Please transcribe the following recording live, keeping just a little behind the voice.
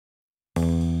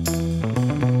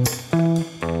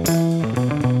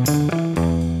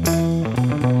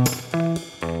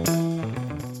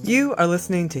You are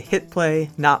listening to Hit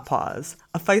Play, Not Pause,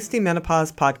 a feisty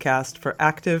menopause podcast for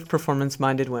active,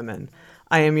 performance-minded women.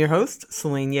 I am your host,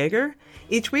 Selene Yeager.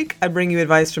 Each week, I bring you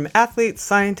advice from athletes,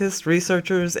 scientists,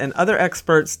 researchers, and other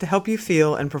experts to help you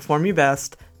feel and perform your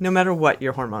best, no matter what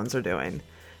your hormones are doing.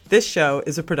 This show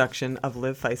is a production of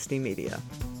Live Feisty Media.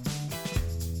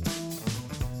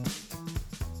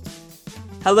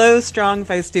 Hello, strong,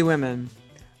 feisty women.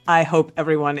 I hope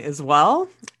everyone is well.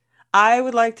 I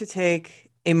would like to take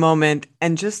a moment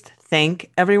and just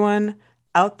thank everyone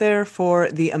out there for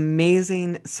the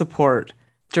amazing support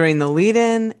during the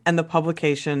lead-in and the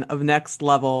publication of Next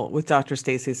Level with Dr.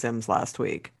 Stacy Sims last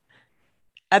week.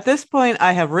 At this point,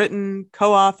 I have written,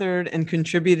 co-authored, and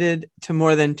contributed to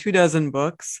more than 24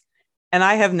 books, and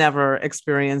I have never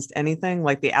experienced anything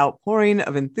like the outpouring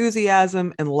of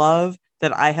enthusiasm and love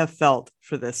that I have felt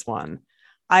for this one.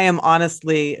 I am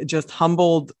honestly just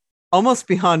humbled almost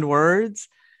beyond words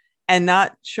and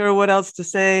not sure what else to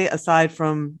say aside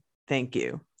from thank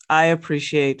you. I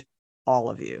appreciate all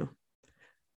of you.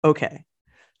 Okay,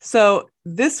 so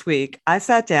this week I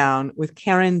sat down with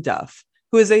Karen Duff,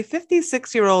 who is a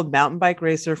 56-year-old mountain bike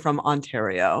racer from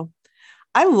Ontario.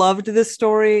 I loved this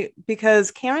story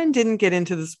because Karen didn't get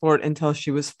into the sport until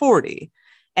she was 40,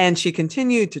 and she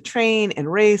continued to train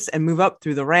and race and move up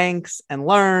through the ranks and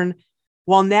learn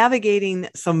while navigating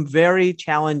some very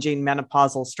challenging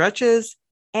menopausal stretches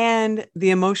and the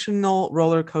emotional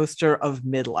roller coaster of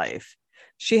midlife.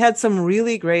 She had some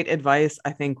really great advice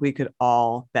I think we could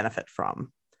all benefit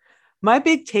from. My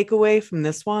big takeaway from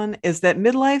this one is that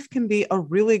midlife can be a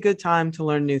really good time to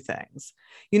learn new things.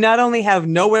 You not only have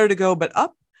nowhere to go but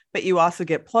up, but you also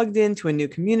get plugged into a new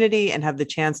community and have the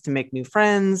chance to make new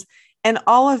friends. And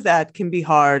all of that can be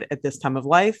hard at this time of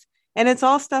life. And it's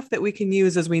all stuff that we can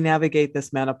use as we navigate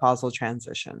this menopausal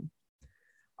transition.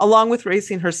 Along with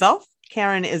racing herself,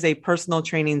 Karen is a personal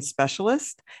training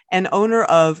specialist and owner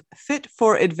of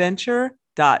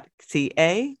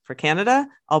fitforadventure.ca for Canada.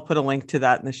 I'll put a link to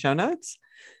that in the show notes.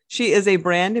 She is a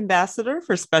brand ambassador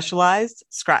for Specialized,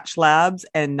 Scratch Labs,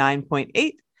 and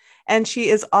 9.8. And she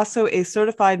is also a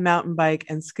certified mountain bike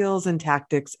and skills and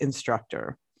tactics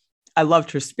instructor. I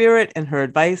loved her spirit and her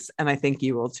advice, and I think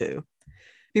you will too.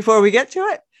 Before we get to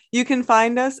it, you can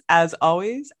find us, as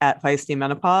always, at Feisty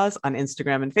Menopause on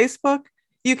Instagram and Facebook.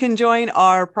 You can join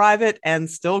our private and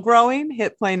still growing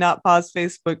Hit Play Not Pause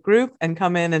Facebook group and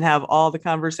come in and have all the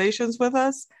conversations with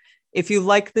us. If you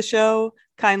like the show,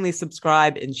 kindly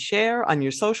subscribe and share on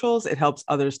your socials. It helps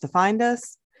others to find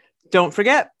us. Don't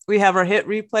forget, we have our Hit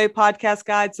Replay Podcast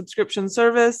Guide subscription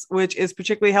service, which is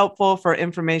particularly helpful for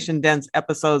information-dense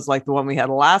episodes like the one we had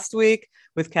last week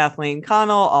with Kathleen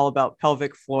Connell, all about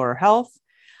pelvic floor health.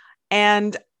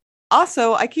 And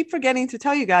also, I keep forgetting to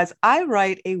tell you guys, I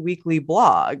write a weekly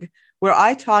blog where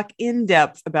I talk in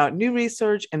depth about new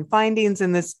research and findings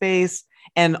in this space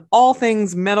and all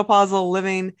things menopausal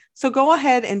living. So go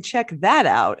ahead and check that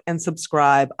out and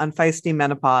subscribe on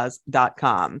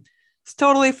feistymenopause.com. It's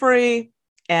totally free,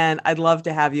 and I'd love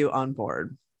to have you on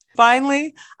board.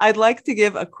 Finally, I'd like to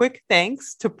give a quick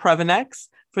thanks to Previnex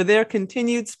for their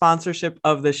continued sponsorship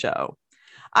of the show.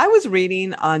 I was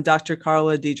reading on Dr.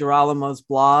 Carla DiGirolamo's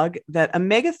blog that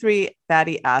omega-3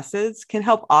 fatty acids can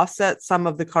help offset some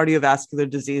of the cardiovascular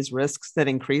disease risks that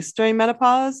increase during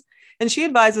menopause, and she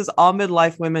advises all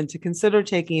midlife women to consider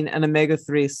taking an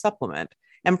omega-3 supplement.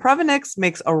 And Previnex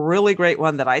makes a really great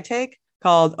one that I take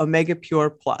called Omega Pure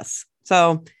Plus.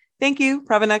 So thank you,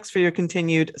 Previnex, for your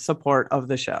continued support of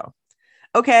the show.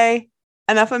 Okay,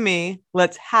 enough of me.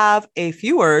 Let's have a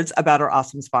few words about our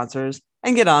awesome sponsors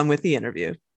and get on with the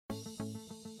interview.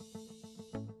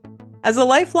 As a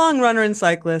lifelong runner and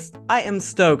cyclist, I am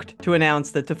stoked to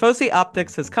announce that Tifosi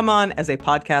Optics has come on as a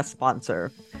podcast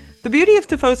sponsor. The beauty of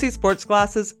Tifosi sports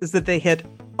glasses is that they hit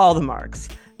all the marks.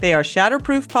 They are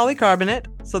shatterproof polycarbonate,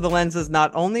 so the lenses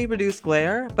not only reduce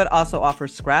glare, but also offer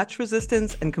scratch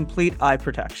resistance and complete eye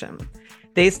protection.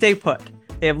 They stay put.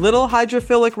 They have little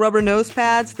hydrophilic rubber nose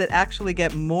pads that actually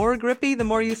get more grippy the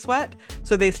more you sweat,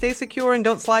 so they stay secure and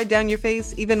don't slide down your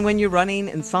face even when you're running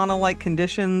in sauna-like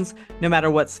conditions. No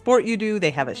matter what sport you do, they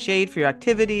have a shade for your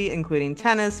activity, including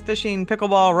tennis, fishing,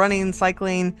 pickleball, running,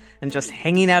 cycling, and just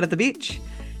hanging out at the beach.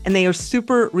 And they are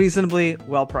super reasonably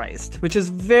well priced, which is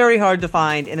very hard to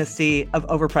find in a sea of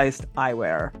overpriced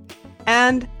eyewear.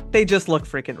 And they just look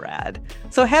freaking rad.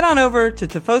 So head on over to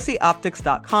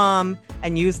tifosioptics.com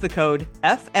and use the code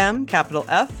FM, capital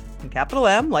F and capital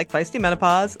M, like Feisty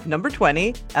Menopause, number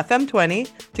 20, FM20,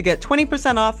 to get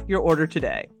 20% off your order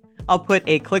today. I'll put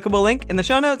a clickable link in the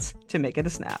show notes to make it a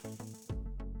snap.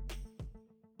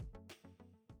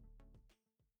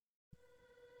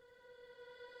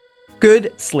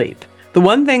 Good sleep. The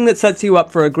one thing that sets you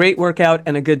up for a great workout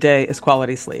and a good day is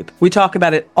quality sleep. We talk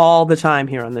about it all the time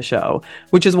here on the show,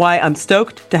 which is why I'm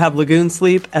stoked to have Lagoon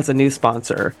Sleep as a new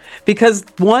sponsor. Because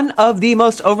one of the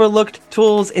most overlooked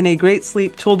tools in a great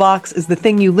sleep toolbox is the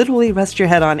thing you literally rest your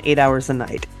head on 8 hours a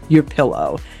night, your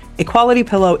pillow. A quality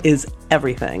pillow is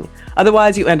everything.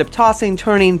 Otherwise, you end up tossing,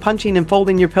 turning, punching, and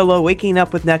folding your pillow, waking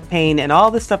up with neck pain, and all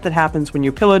the stuff that happens when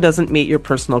your pillow doesn't meet your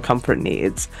personal comfort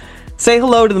needs. Say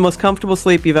hello to the most comfortable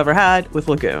sleep you've ever had with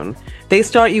Lagoon. They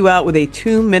start you out with a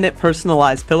 2-minute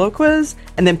personalized pillow quiz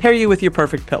and then pair you with your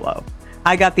perfect pillow.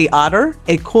 I got the Otter,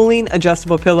 a cooling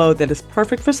adjustable pillow that is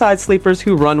perfect for side sleepers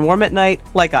who run warm at night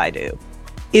like I do.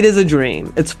 It is a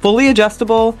dream. It's fully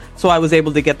adjustable, so I was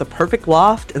able to get the perfect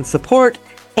loft and support,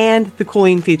 and the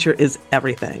cooling feature is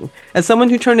everything. As someone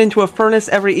who turned into a furnace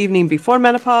every evening before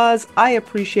menopause, I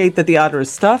appreciate that the Otter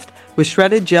is stuffed with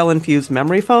shredded gel-infused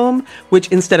memory foam, which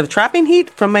instead of trapping heat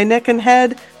from my neck and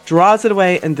head, draws it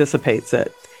away and dissipates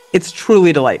it. It's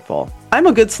truly delightful. I'm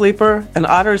a good sleeper, and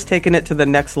Otter has taken it to the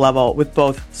next level with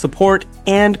both support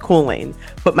and cooling.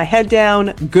 Put my head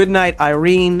down, good night,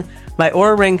 Irene. My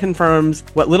Oura Ring confirms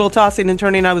what little tossing and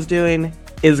turning I was doing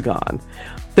is gone.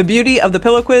 The beauty of the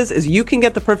pillow quiz is you can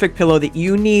get the perfect pillow that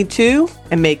you need to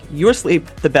and make your sleep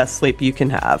the best sleep you can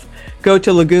have. Go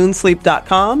to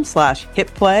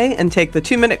lagoonsleep.com/hitplay and take the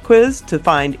 2-minute quiz to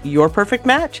find your perfect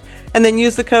match, and then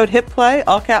use the code HITPLAY,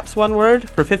 all caps one word,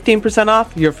 for 15%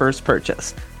 off your first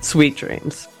purchase. Sweet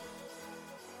dreams.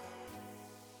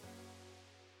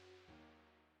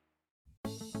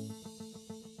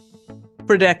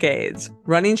 For decades,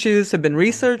 running shoes have been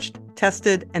researched,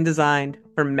 tested, and designed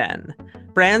for men.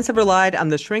 Brands have relied on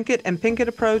the shrink it and pink it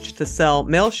approach to sell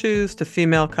male shoes to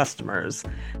female customers.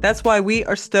 That's why we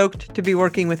are stoked to be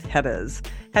working with Heddas.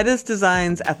 Heddas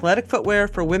designs athletic footwear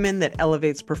for women that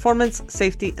elevates performance,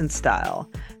 safety, and style.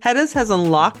 Heddas has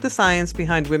unlocked the science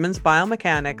behind women's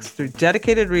biomechanics through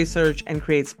dedicated research and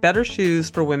creates better shoes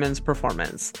for women's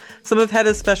performance. Some of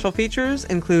Heddas' special features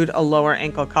include a lower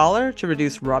ankle collar to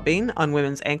reduce rubbing on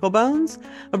women's ankle bones,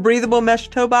 a breathable mesh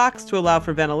toe box to allow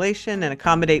for ventilation and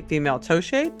accommodate female toe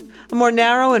shape, a more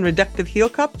narrow and reductive heel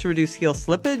cup to reduce heel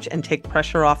slippage and take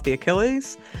pressure off the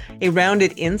Achilles, a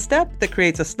rounded instep that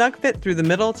creates a snug fit through the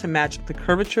middle to match the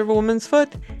curvature of a woman's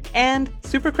foot, and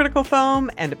supercritical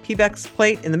foam and a PBEX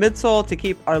plate in the midsole to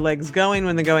keep our legs going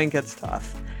when the going gets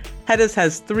tough. Heddas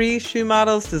has 3 shoe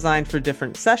models designed for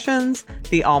different sessions: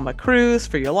 the Alma Cruise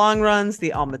for your long runs,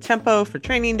 the Alma Tempo for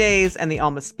training days, and the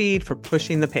Alma Speed for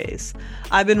pushing the pace.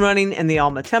 I've been running in the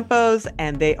Alma Tempos,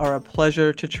 and they are a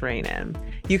pleasure to train in.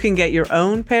 You can get your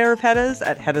own pair of Heddas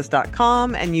at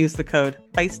heddas.com and use the code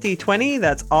FEISTY20,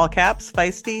 that's all caps,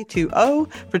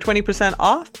 FEISTY20, for 20%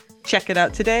 off. Check it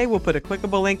out today. We'll put a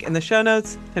clickable link in the show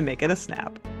notes to make it a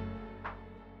snap.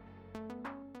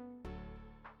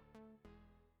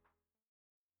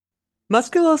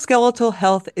 Musculoskeletal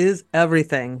health is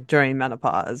everything during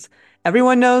menopause.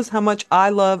 Everyone knows how much I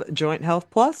love Joint Health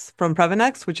Plus from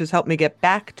Previnex, which has helped me get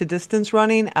back to distance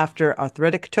running after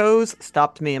arthritic toes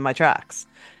stopped me in my tracks.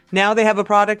 Now they have a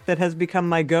product that has become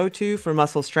my go-to for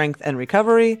muscle strength and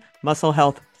recovery, Muscle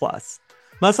Health Plus.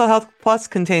 Muscle Health Plus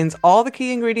contains all the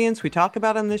key ingredients we talk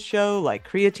about on this show, like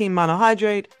creatine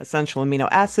monohydrate, essential amino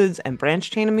acids, and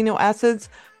branched-chain amino acids,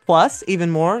 plus even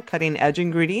more cutting-edge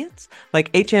ingredients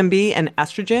like HMB and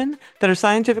estrogen that are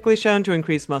scientifically shown to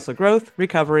increase muscle growth,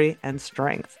 recovery, and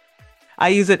strength. I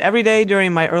use it every day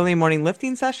during my early morning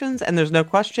lifting sessions, and there's no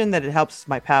question that it helps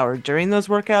my power during those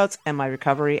workouts and my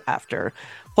recovery after.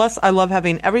 Plus, I love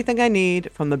having everything I need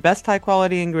from the best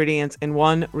high-quality ingredients in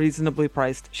one reasonably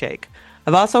priced shake.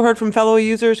 I've also heard from fellow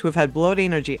users who have had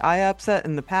bloating or GI upset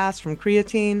in the past from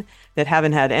creatine that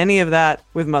haven't had any of that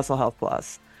with Muscle Health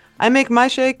Plus. I make my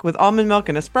shake with almond milk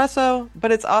and espresso,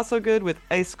 but it's also good with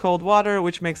ice cold water,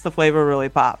 which makes the flavor really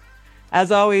pop.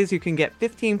 As always, you can get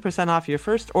 15% off your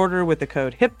first order with the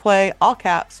code HITPLAY, all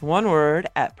caps, one word,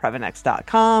 at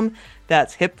Previnex.com.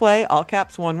 That's HITPLAY, all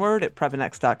caps, one word, at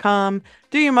Previnex.com.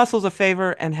 Do your muscles a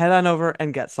favor and head on over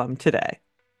and get some today.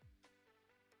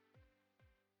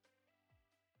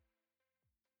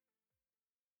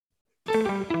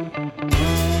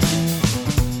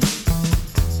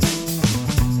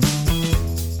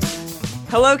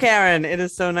 Hello, Karen. It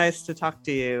is so nice to talk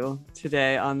to you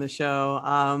today on the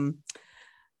show.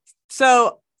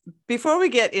 So before we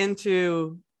get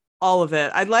into all of it,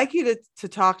 I'd like you to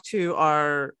talk to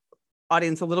our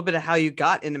audience a little bit of how you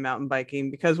got into mountain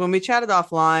biking, because when we chatted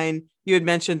offline, you had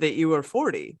mentioned that you were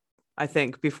 40, I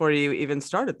think, before you even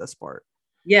started the sport.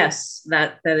 Yes,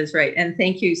 that is right. And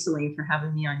thank you, Celine, for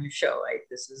having me on your show.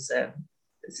 This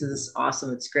is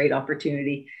awesome. It's a great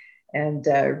opportunity. and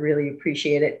really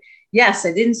appreciate it. Yes,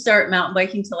 I didn't start mountain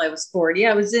biking till I was 40.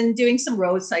 I was in doing some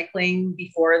road cycling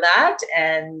before that,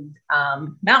 and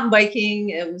mountain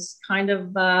biking, it was kind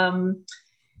of,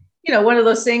 one of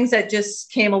those things that just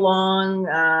came along.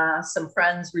 Some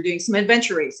friends were doing some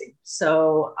adventure racing.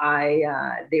 So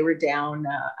they were down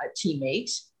a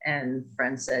teammate, and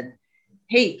friend said,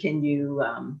 "Hey, can you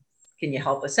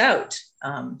help us out?"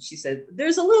 She said,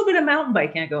 "There's a little bit of mountain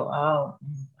biking." I go, "Oh,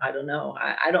 I don't know.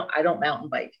 I don't mountain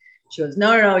bike." She goes,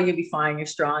 no, you'll be fine. You're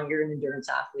strong. You're an endurance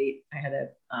athlete. I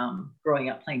had growing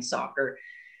up playing soccer,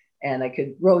 and I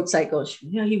could road cycle. She,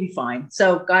 you'll be fine.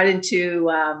 So got into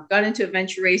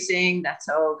adventure racing. That's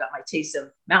how I got my taste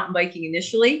of mountain biking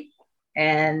initially,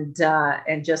 and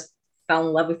just fell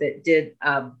in love with it. Did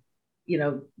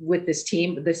with this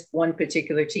team, this one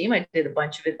particular team, I did a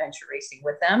bunch of adventure racing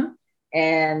with them,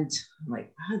 and I'm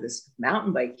like, wow, this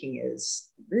mountain biking is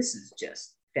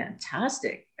just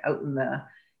fantastic out in the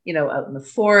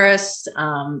forest.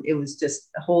 It was just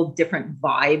a whole different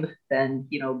vibe than,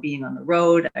 being on the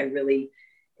road. I really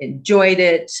enjoyed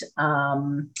it.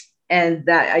 And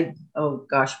that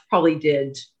probably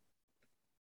did,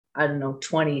 I don't know,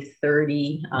 20,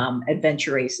 30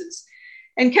 adventure races,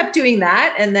 and kept doing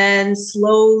that. And then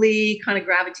slowly kind of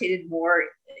gravitated more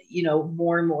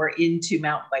and more into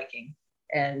mountain biking,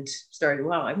 and started,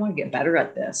 well, I want to get better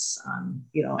at this.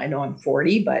 I know I'm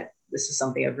 40, but this is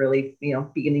something I've really,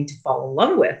 beginning to fall in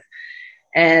love with.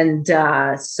 And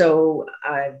so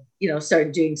I,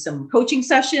 started doing some coaching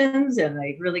sessions, and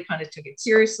I really kind of took it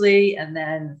seriously. And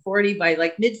then by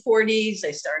like mid 40s,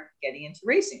 I started getting into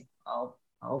racing.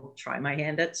 I'll try my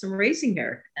hand at some racing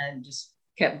here, and just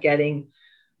kept getting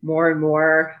more and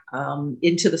more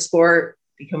into the sport,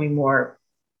 becoming more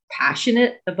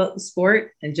passionate about the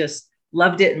sport, and just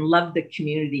loved it, and loved the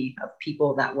community of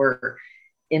people that were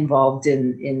involved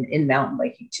in mountain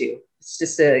biking too. It's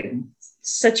just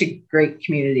such a great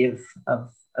community of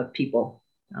people.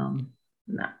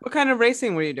 What kind of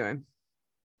racing were you doing?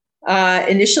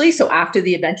 Initially, so after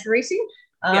the adventure racing,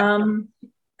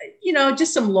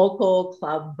 just some local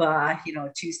club,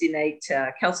 Tuesday night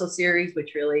Kelso series,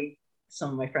 which really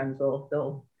some of my friends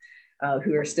they'll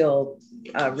who are still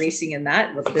racing in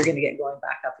that, but they're going to get going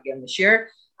back up again this year.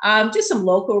 Just some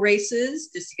local races,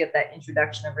 just to get that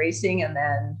introduction of racing. And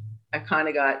then I kind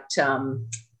of got,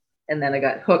 I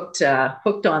got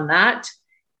hooked on that,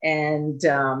 and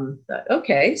thought,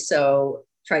 okay, so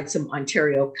tried some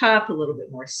Ontario Cup, a little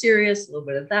bit more serious, a little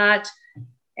bit of that.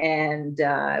 And,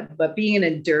 but being an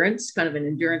endurance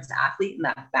athlete in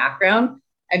that background,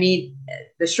 I mean,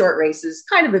 the short races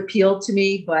kind of appealed to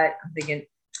me, but I'm thinking,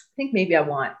 I think maybe I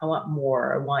want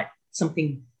more. I want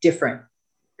something different,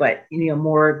 but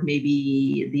more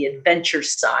maybe the adventure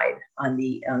side on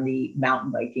the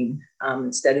mountain biking,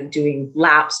 instead of doing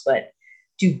laps, but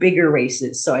do bigger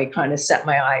races. So I kind of set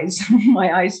my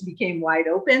eyes became wide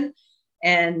open,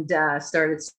 and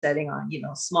started setting on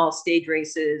small stage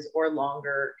races or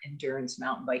longer endurance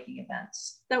mountain biking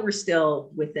events that were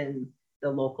still within the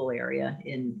local area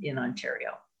in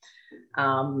Ontario.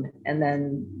 And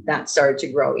then that started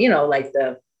to grow, like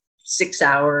the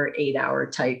 6-hour, 8-hour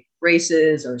type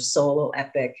races, or solo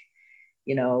epic,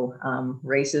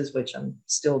 races, which I'm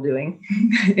still doing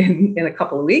in a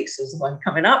couple of weeks. There's one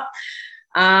coming up.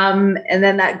 And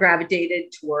then that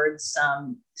gravitated towards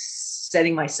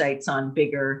setting my sights on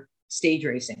bigger stage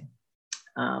racing,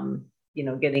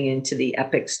 getting into the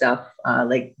epic stuff,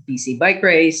 like BC Bike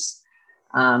Race.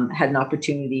 Had an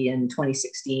opportunity in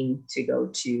 2016 to go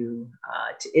to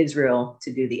Israel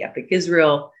to do the Epic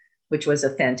Israel, which was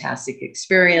a fantastic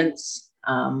experience.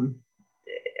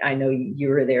 I know you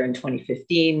were there in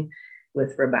 2015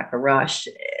 with Rebecca Rush.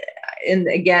 And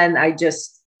again,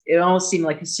 it almost seemed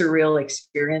like a surreal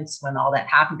experience when all that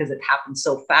happened, because it happened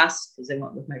so fast, because I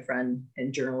went with my friend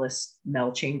and journalist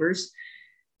Mel Chambers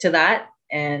to that.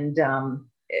 And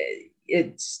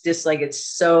it's just like, it's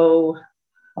so,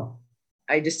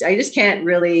 I just can't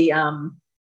really,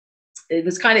 it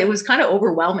was kind of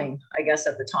overwhelming, I guess,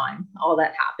 at the time, all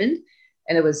that happened.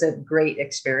 And it was a great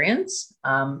experience.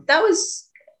 That was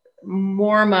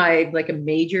more like a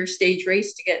major stage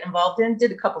race to get involved in.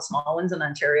 Did a couple small ones in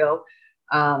Ontario,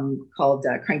 called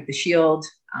Crank the Shield.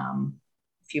 A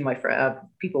few of my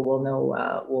people will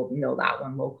know that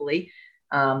one locally.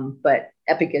 But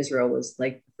Epic Israel was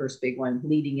like the first big one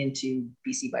leading into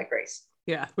BC Bike Race.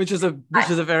 Yeah, which is a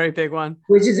very big one.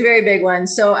 Which is a very big one.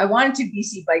 So I wanted to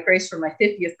BC Bike Race for my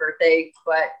 50th birthday,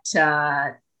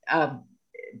 but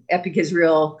Epic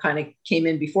Israel kind of came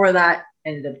in before that.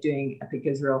 Ended up doing Epic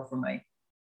Israel for my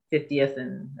 50th,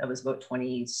 and that was about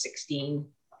 2016,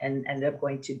 and ended up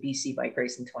going to BC Bike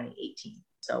Race in 2018.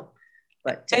 So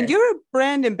But And you're a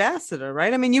brand ambassador,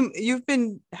 right? I mean, you've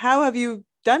been. How have you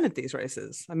done at these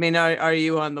races? I mean, are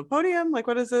you on the podium? Like,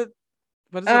 what is it?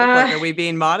 What does it look like? Are we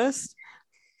being modest?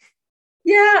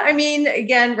 Yeah, I mean,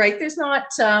 again, right? There's not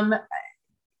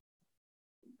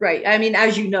right. I mean,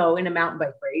 as you know, in a mountain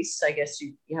bike race, I guess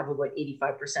you have about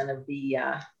 85% of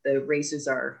the races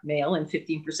are male and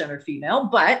 15% are female.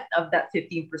 But of that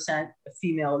 15%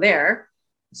 female there,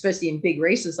 especially in big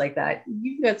races like that,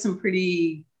 you've got some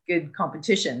pretty good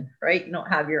competition, right? You don't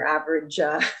have your average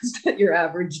your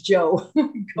average Joe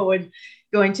going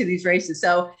to these races.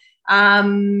 So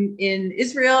in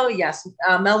Israel, yes,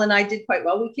 Mel and I did quite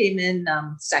well. We came in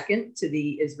second to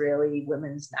the Israeli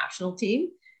women's national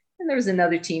team. And there was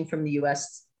another team from the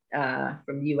U.S.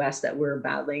 That were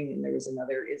battling, and there was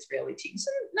another Israeli team.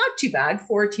 So not too bad.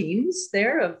 4 teams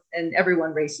there, and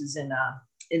everyone races in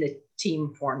a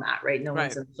team format, right? No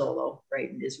one's a solo, right,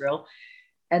 in Israel.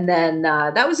 And then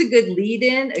that was a good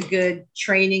lead-in, a good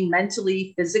training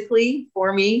mentally, physically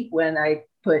for me when I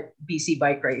put BC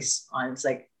Bike Race on. It's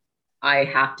like, I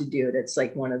have to do it. It's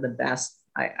like one of the best.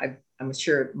 I'm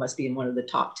sure it must be in one of the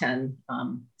top 10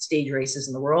 stage races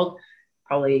in the world.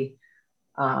 Probably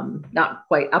not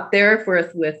quite up there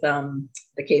with the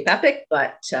Cape Epic,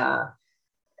 but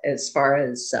as far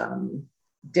as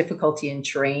difficulty in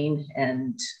terrain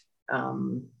and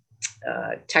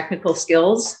technical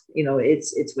skills,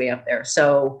 it's way up there.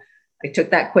 So I took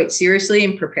that quite seriously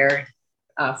and prepared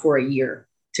for a year.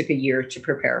 Took a year to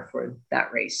prepare for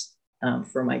that race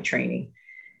for my training,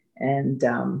 and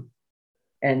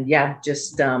yeah,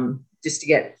 just to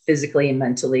get physically and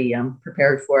mentally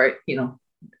prepared for it.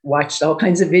 Watched all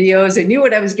kinds of videos. I knew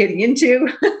what I was getting into.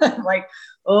 I'm like,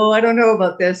 oh, I don't know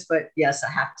about this, but yes,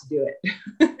 I have to do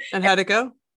it. And how'd it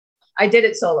go? I did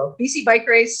it solo. BC Bike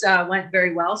Race went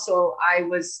very well. So I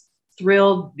was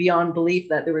thrilled beyond belief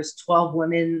that there was 12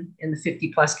 women in the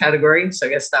 50 plus category. So I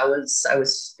guess I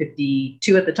was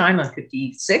 52 at the time. I'm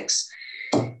 56.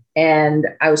 And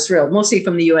I was thrilled, mostly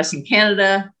from the US and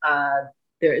Canada.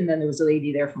 And then there was a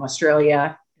lady there from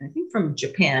Australia, and I think from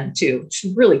Japan too, which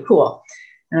is really cool.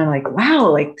 And I'm like, wow,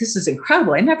 like this is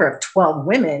incredible. I never have 12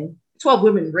 women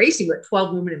racing, but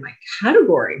 12 women in my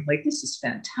category. Like, this is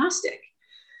fantastic.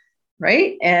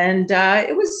 Right. And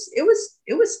it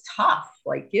was tough.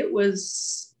 Like it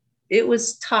was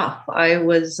tough. I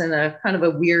was in a kind of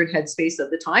a weird headspace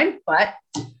at the time, but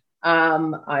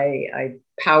I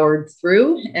powered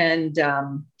through, and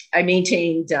I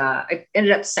maintained, I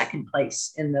ended up second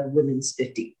place in the women's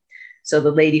 50. So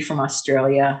the lady from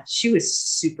Australia, she was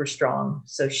super strong.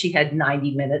 So she had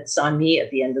 90 minutes on me at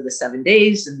the end of the 7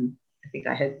 days. And I think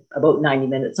I had about 90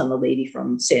 minutes on the lady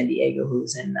from San Diego, who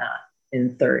was in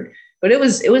third. But it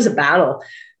was a battle,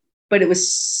 but it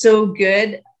was so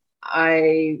good.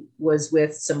 I was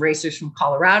with some racers from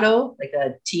Colorado, like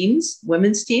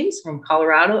women's teams from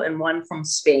Colorado, and one from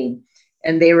Spain.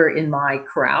 And they were in my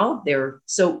corral.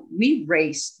 So we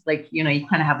raced, like, you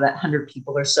kind of have that 100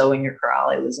 people or so in your corral.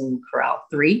 It was in corral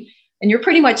 3, and you're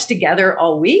pretty much together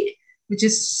all week, which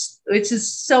is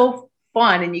so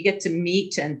fun. And you get to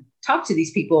meet and talk to these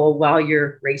people while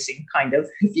you're racing, kind of,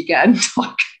 if you can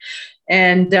talk,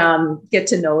 and get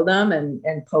to know them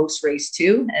and post race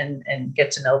too, and get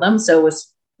to know them. So it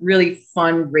was really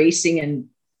fun racing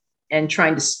and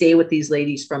trying to stay with these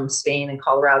ladies from Spain and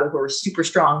Colorado who were super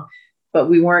strong. But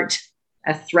we weren't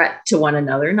a threat to one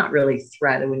another. Not really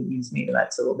threat. I wouldn't use maybe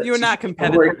that's a little bit. You were not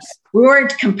competitors. We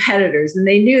weren't competitors, and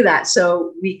they knew that.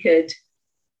 So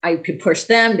I could push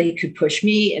them, they could push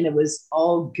me, and it was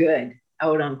all good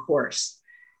out on course.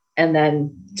 And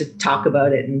then to talk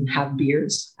about it and have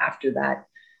beers after that,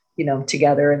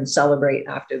 together, and celebrate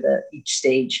after each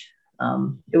stage.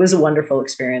 It was a wonderful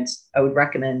experience. I would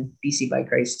recommend BC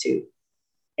Bike Race to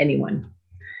anyone.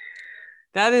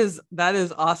 That is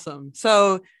awesome.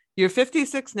 So you're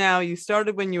 56 now. You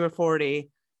started when you were 40.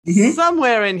 Mm-hmm.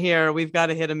 Somewhere in here, we've got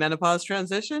to hit a menopause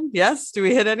transition. Yes. Do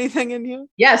we hit anything in here?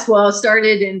 Yes. Well, it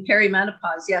started in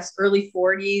perimenopause. Yes. Early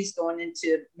 40s, going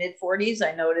into mid 40s.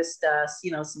 I noticed,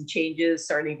 some changes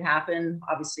starting to happen.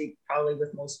 Obviously, probably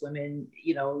with most women,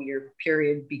 your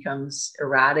period becomes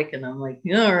erratic. And I'm like,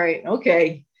 all right,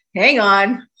 okay, hang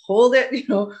on, hold it,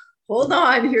 hold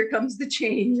on. Here comes the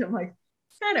change. I'm like,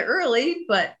 kind of early,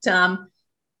 but and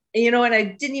I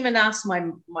didn't even ask my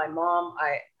mom.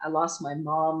 I lost my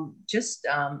mom just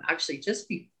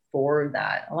before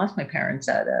that. I lost my parents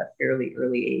at a fairly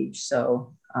early age.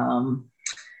 So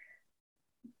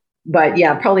but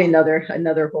yeah, probably another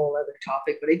whole other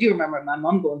topic. But I do remember my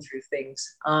mom going through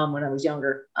things when I was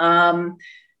younger.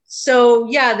 So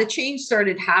yeah, the change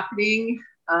started happening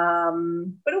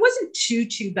but it wasn't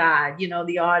too bad.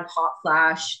 The odd hot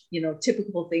flash,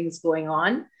 typical things going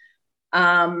on.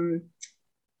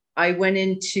 I went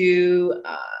into,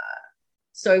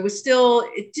 so it was still,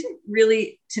 it didn't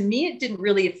really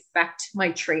affect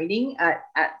my training at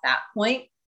that point.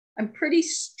 I'm pretty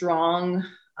strong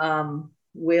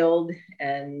willed,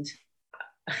 and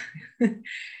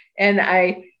and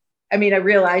I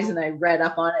realized, and I read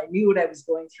up on it, I knew what I was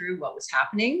going through, what was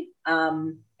happening.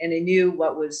 And I knew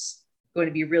what was going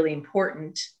to be really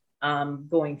important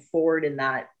going forward, and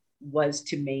that was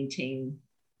to maintain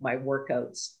my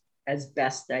workouts as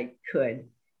best I could,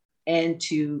 and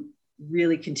to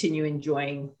really continue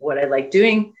enjoying what I like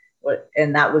doing.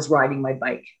 And that was riding my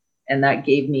bike. And that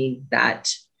gave me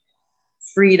that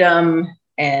freedom,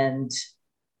 and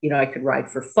I could ride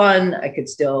for fun. I could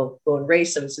still go and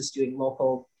race. I was just doing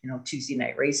local, Tuesday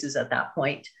night races at that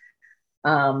point.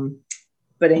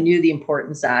 But I knew the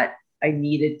importance that I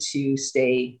needed to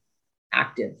stay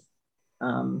active.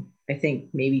 I think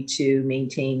maybe to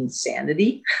maintain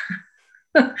sanity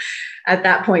at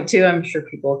that point too. I'm sure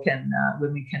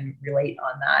women can relate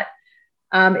on that.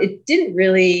 It didn't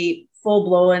really full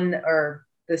blown, or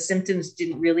the symptoms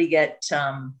didn't really get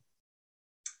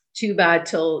too bad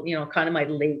till, kind of my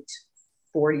late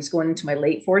 40s, going into my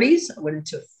late 40s. I went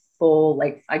into full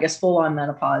on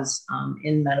menopause,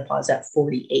 in menopause at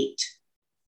 48.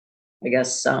 I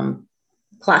guess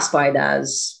classified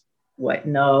as what?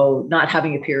 No, not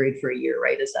having a period for a year,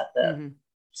 right? Is that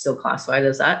still classified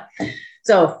as that?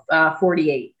 So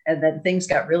 48. And then things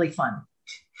got really fun.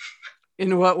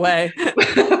 In what way?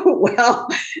 Well,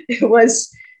 it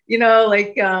was, the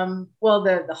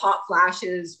hot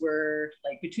flashes were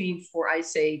like between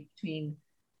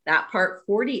that part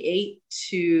 48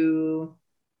 to,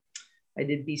 I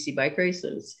did BC bike race. So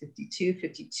it was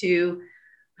 52.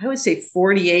 I would say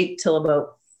 48 till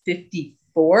about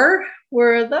 54,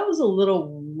 where that was a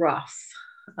little rough.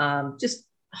 Just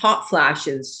hot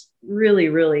flashes, really,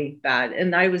 really bad.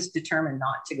 And I was determined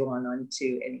not to go on to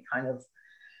any kind of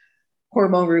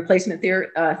hormone replacement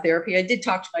therapy. I did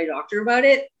talk to my doctor about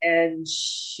it, and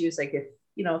she was like, if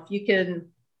you can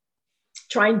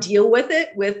try and deal with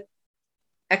it with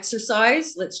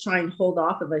exercise, let's try and hold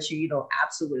off unless you don't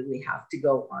absolutely have to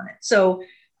go on it. So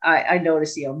I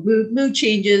noticed, mood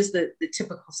changes, the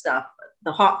typical stuff.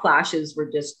 The hot flashes were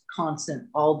just constant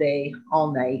all day,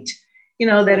 all night.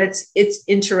 That it's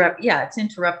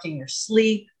interrupting your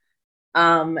sleep.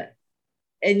 And,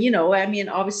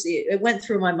 obviously it went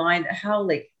through my mind how am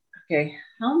I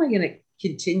going to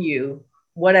continue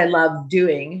what I love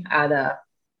doing at a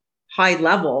high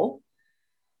level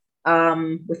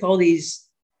with all these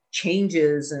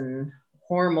changes and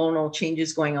hormonal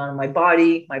changes going on in my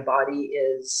body. My body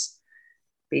is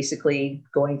basically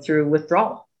going through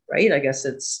withdrawal, right? I guess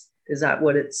is that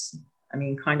what it's,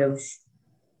 kind of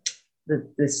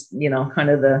this, kind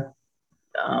of the,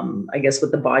 I guess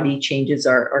what the body changes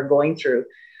are going through.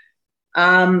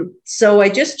 So I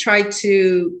just tried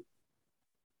to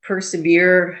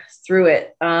persevere through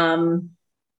it.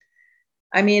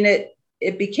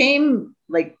 It became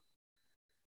like,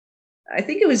 I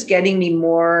think it was getting me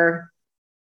more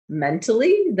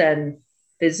mentally than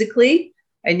physically.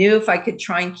 I knew if I could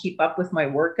try and keep up with my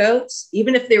workouts,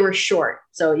 even if they were short.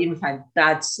 So even if I had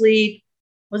bad sleep,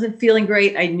 wasn't feeling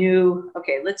great, I knew,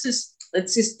 okay, let's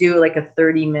just do like a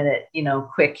 30-minute,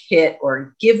 quick hit,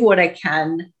 or give what I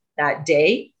can that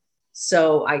day.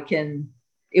 So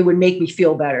it would make me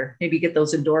feel better, maybe get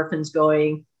those endorphins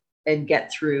going and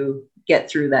get through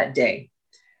that day.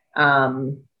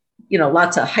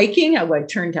 Lots of hiking. I would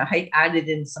turn to added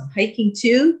in some hiking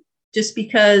too, just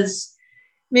because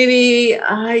maybe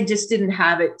I just didn't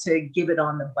have it to give it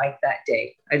on the bike that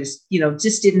day. I just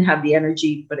didn't have the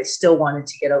energy, but I still wanted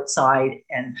to get outside,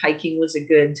 and hiking was a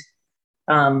good,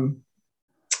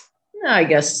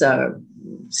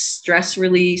 stress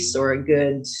release, or a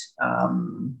good, I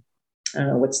don't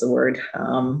know, what's the word?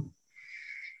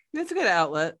 It's a good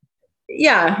outlet.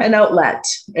 Yeah, an outlet.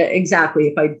 Exactly.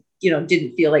 If I,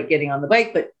 didn't feel like getting on the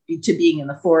bike, but to being in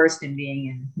the forest and being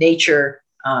in nature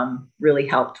really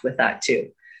helped with that too.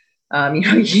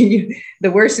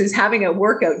 The worst is having a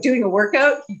workout, doing a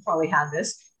workout. You probably had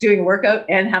this, doing a workout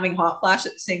and having hot flash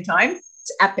at the same time.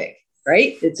 It's epic,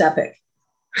 right? It's epic.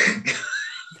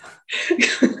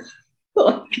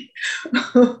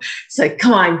 It's like,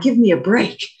 come on, give me a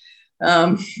break.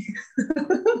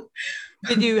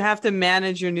 Did you have to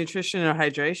manage your nutrition or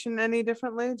hydration any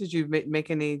differently? Did you make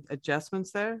any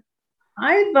adjustments there?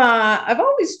 I've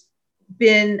always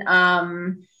been,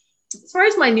 as far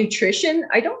as my nutrition,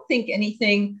 I don't think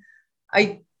anything,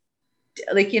 I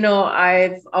like,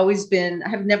 I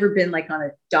have never been like on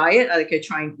a diet. Like I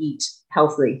try and eat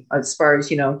healthily as far as,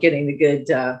 getting the good,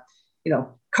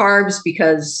 carbs,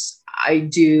 because I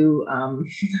do,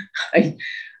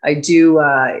 I do,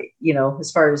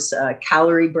 as far as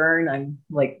calorie burn, I'm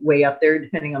like way up there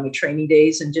depending on my training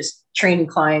days, and just training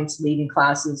clients, leading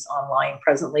classes online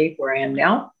presently where I am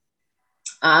now.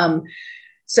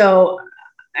 So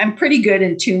I'm pretty good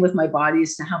in tune with my body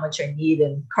as to how much I need,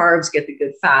 and carbs get the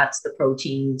good fats, the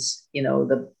proteins,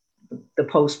 the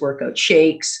post-workout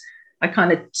shakes. I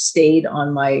kind of stayed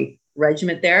on my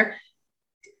regiment there.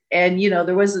 And,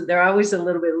 there always a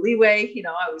little bit of leeway,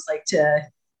 I always like to,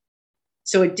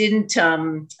 so it didn't,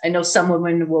 I know some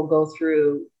women will go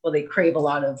through, well, they crave a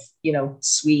lot of,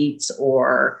 sweets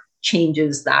or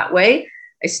changes that way.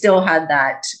 I still had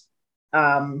that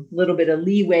little bit of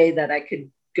leeway that I could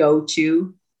go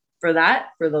to for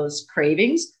those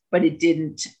cravings, but it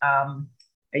didn't,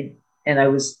 I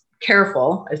was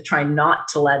careful. I was trying not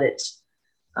to let it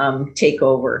take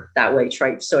over that way.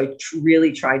 So I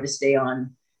really tried to stay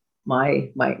on my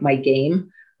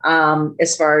game.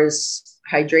 As far as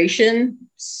hydration,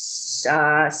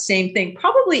 same thing.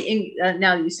 Probably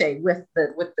now you say with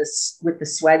the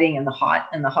sweating and the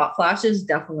hot flashes,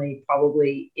 definitely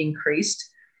probably increased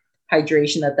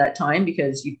hydration at that time,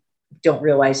 because you don't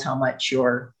realize how much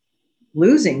you're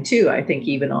losing too. I think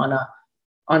even on a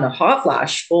hot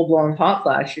flash, full blown hot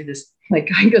flash, you're just like,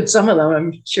 I got some of them.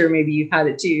 I'm sure maybe you've had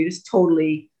it too. You're just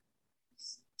totally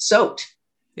soaked.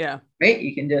 Yeah. Right.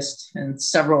 You can just, and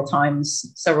several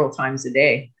times a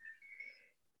day.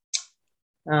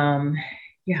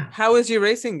 Yeah. How is your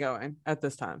racing going at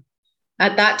this time?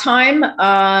 At that time,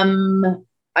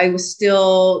 I was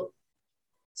still,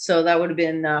 so that would have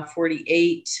been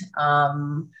 48.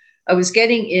 I was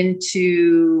getting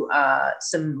into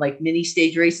some like mini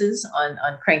stage races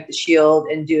on Crank the Shield,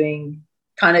 and doing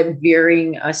kind of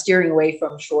steering away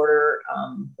from shorter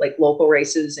like local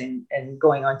races, and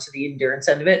going on to the endurance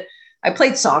end of it. I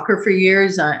played soccer for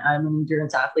years. I'm an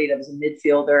endurance athlete. I was a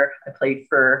midfielder. I played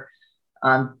for,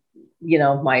 my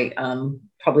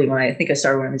probably I think I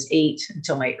started when I was 8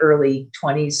 until my early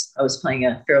 20s. I was playing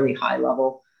a fairly high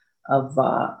level of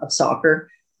soccer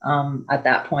at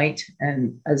that point.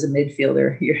 And as a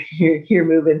midfielder, you're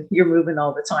moving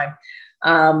all the time.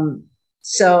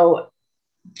 So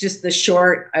just the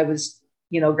short, I was,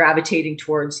 gravitating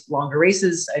towards longer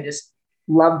races. I just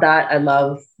love that. I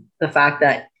love the fact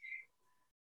that,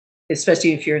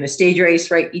 especially if you're in a stage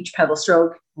race, right? Each pedal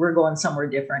stroke, we're going somewhere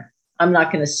different. I'm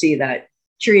not going to see that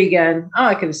tree again.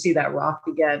 I'm not going to see that rock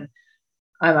again.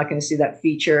 I'm not going to see that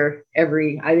feature I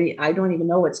don't even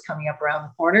know what's coming up around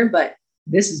the corner, but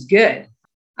this is good.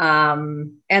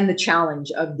 And the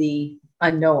challenge of the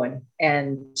unknown,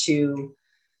 and to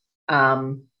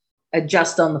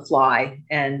adjust on the fly,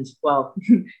 and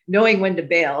knowing when to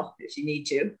bail if you need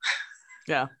to.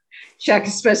 Yeah. Check,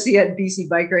 especially at BC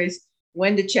Bike Race,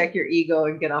 when to check your ego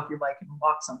and get off your bike and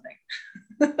walk something.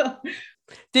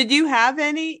 Did you have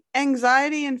any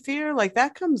anxiety and fear? Like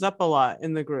that comes up a lot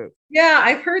in the group. Yeah,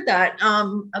 I've heard that.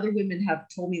 Other women have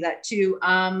told me that too.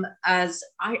 As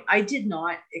I did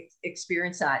not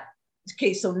experience that.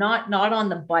 Okay, so not on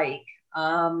the bike.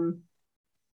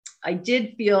 I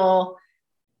did feel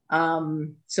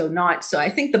so I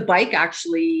think the bike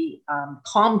actually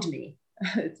calmed me.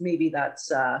 Maybe that's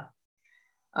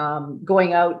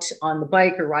going out on the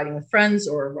bike or riding with friends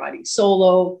or riding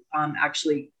solo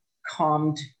actually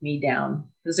calmed me down,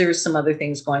 because there were some other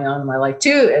things going on in my life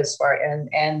too, as far and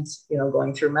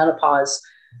going through menopause.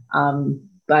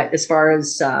 But as far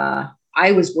as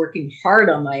I was working hard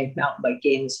on my mountain bike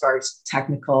game, as far as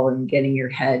technical and getting your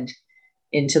head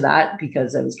into that,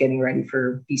 because I was getting ready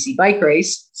for BC Bike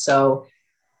Race. So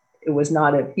it was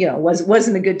not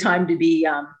wasn't a good time to be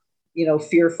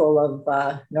fearful of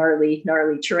gnarly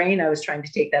terrain. I was trying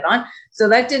to take that on. So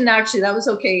that was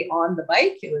okay on the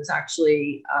bike. It was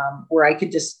actually where I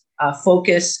could just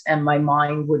focus, and my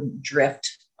mind wouldn't drift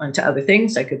onto other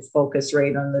things. I could focus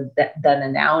right on the then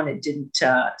and now. And it didn't,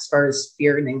 as far as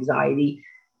fear and anxiety,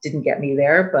 didn't get me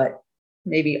there, but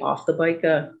maybe off the bike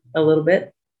a little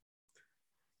bit.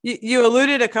 You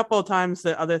alluded a couple of times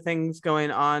to other things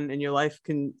going on in your life.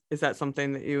 Is that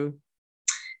something that you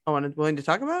willing to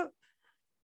talk about?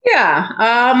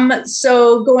 Yeah.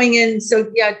 So in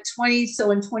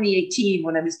 2018,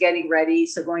 when I was getting ready,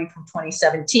 so going from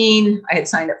 2017, I had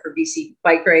signed up for BC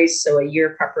Bike Race, so a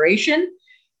year preparation.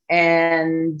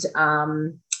 And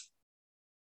and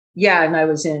I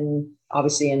was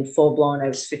obviously in full blown, I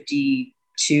was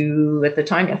 52 at the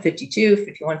time, 51,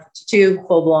 52,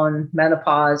 full blown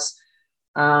menopause.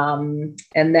 And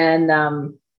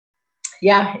then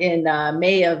Yeah, in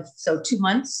May of, so 2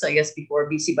 months, I guess, before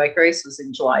BC Bike Race was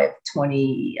in July of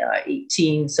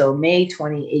 2018. So May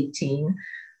 2018,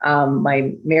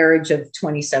 my marriage of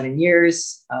 27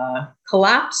 years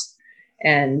collapsed.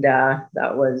 And that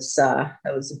was a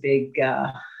big,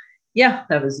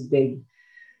 that was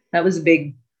a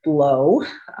big blow.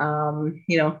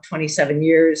 27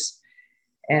 years.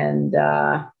 And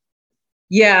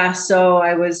so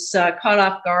I was caught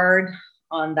off guard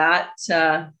on that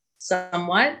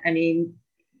somewhat. I mean,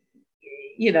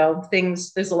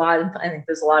 there's a lot of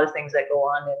things that go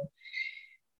on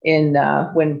in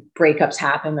when breakups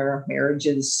happen or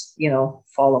marriages,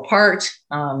 fall apart,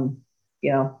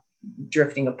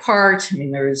 drifting apart. I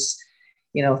mean, there's,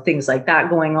 things like that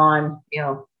going on,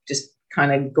 just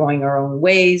kind of going our own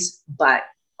ways. But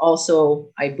also,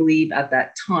 I believe at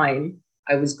that time,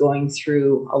 I was going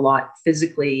through a lot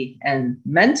physically and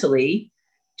mentally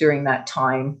during that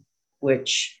time,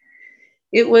 which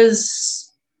it was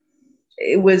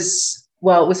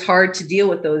hard to deal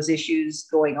with those issues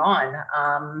going on.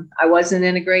 I wasn't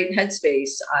in a great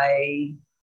headspace.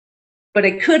 But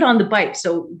I could on the bike.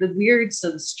 So the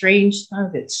strange, I don't know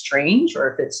if it's strange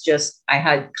or if it's just, I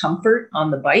had comfort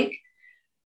on the bike.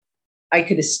 I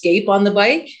could escape on the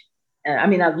bike. And I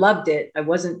mean, I loved it. I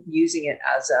wasn't using it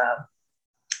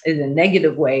in a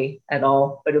negative way at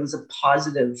all, but it was a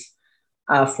positive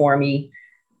for me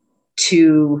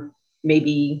to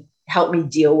maybe help me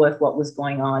deal with what was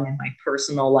going on in my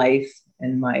personal life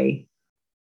and my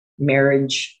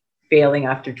marriage failing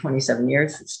after 27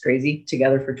 years. It's crazy.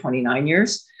 Together for 29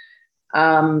 years.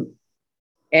 And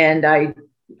I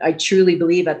truly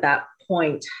believe at that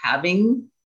point, having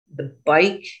the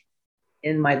bike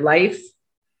in my life,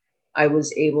 I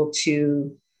was able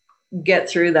to get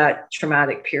through that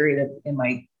traumatic period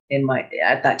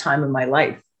at that time in my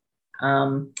life.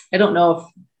 I don't know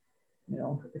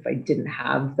if I didn't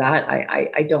have that,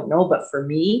 I don't know, but for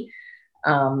me,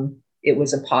 it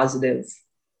was a positive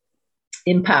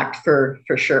impact for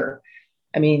sure.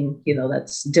 I mean,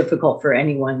 that's difficult for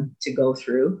anyone to go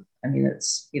through. I mean,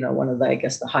 it's, one of the, I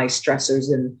guess, the high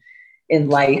stressors in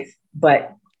life,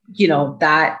 but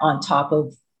that on top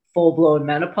of full blown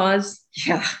menopause,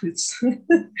 yeah, it's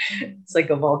like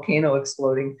a volcano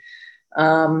exploding.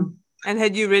 And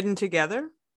had you ridden together?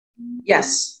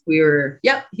 Yes, we were.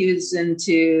 Yep. He was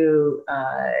into,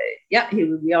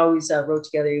 we always rode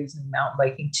together. He was in mountain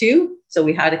biking too. So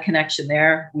we had a connection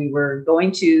there. We were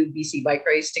going to BC Bike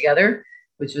Race together,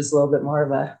 which was a little bit more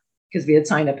of because we had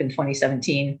signed up in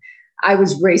 2017. I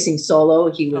was racing solo.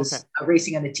 He was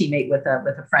racing on a teammate with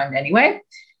a friend anyway.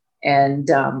 And,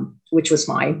 which was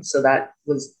fine. So that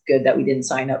was good that we didn't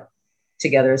sign up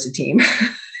together as a team.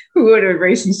 We would have been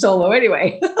racing solo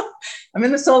anyway. I'm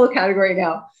in the solo category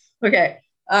now. Okay.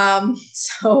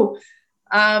 So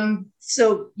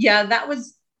yeah, that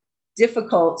was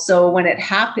difficult. So when it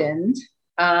happened,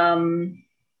 I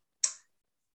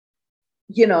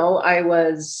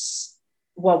was,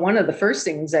 one of the first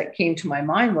things that came to my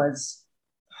mind was,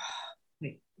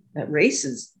 that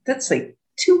race that's like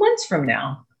 2 months from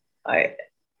now.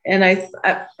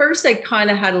 At first I kind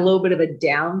of had a little bit of a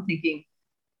down thinking,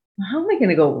 how am I going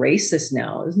to go race this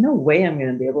now? There's no way I'm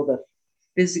going to be able to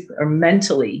physically or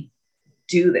mentally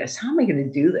do this. How am I going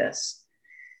to do this?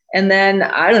 And then,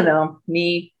 I don't know,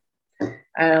 me, kind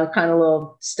of a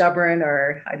little stubborn,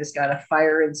 or I just got a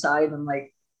fire inside. I'm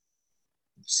like,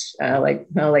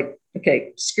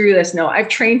 okay, screw this. No, I've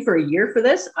trained for a year for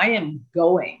this. I am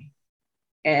going.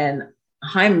 And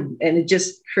it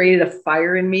just created a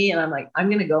fire in me. And I'm like, I'm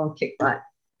going to go and kick butt.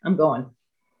 I'm going.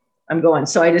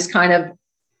 So I just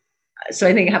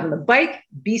I think having the bike,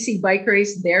 BC Bike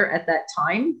Race there at that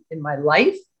time in my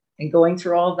life and going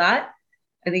through all of that,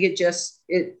 I think it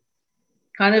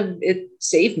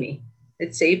saved me.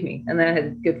 It saved me. And then I had a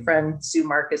good friend, Sue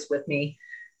Marcus, with me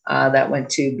that went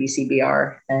to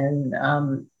BCBR.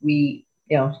 And we,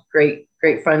 great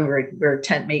fun. We were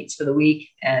tent mates for the week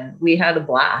and we had a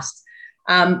blast.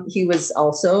 He was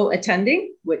also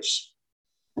attending, which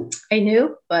I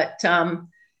knew, but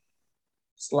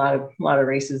it's a lot of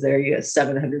races there. You have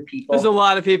 700 people. There's a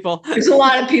lot of people. There's a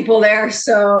lot of people there.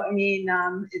 So, I mean,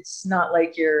 it's not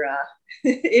like you're,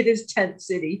 it is tent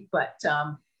city, but,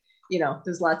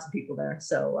 there's lots of people there.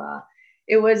 So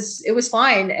it was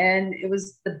fine. And it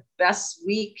was the best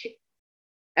week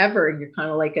ever. You're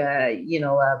kind of like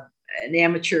an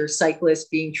amateur cyclist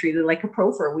being treated like a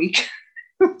pro for a week.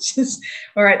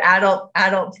 Or at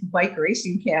adult bike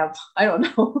racing camp. I don't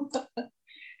know.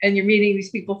 And you're meeting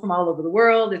these people from all over the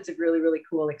world. It's a really, really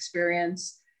cool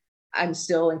experience. I'm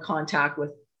still in contact with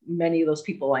many of those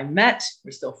people I met. We're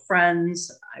still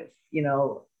friends. I've,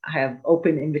 I have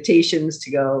open invitations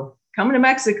to go, come to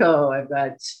Mexico. I've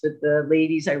got the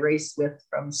ladies I raced with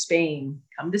from Spain,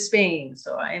 come to Spain.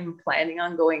 So I'm planning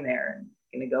on going there and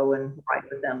going to go and ride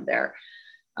with them there.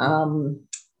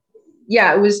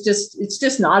 Yeah, it's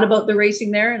just not about the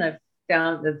racing there. And I've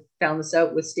found this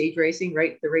out with stage racing,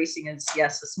 right? The racing is,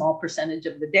 yes, a small percentage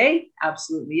of the day.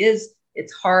 Absolutely is.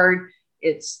 It's hard.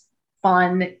 It's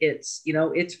fun. It's,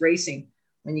 it's racing.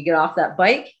 When you get off that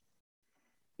bike,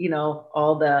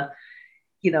 all the,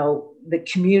 the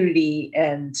community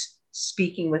and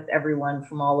speaking with everyone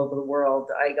from all over the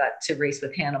world. I got to race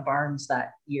with Hannah Barnes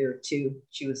that year too.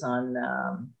 She was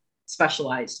on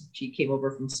Specialized. She came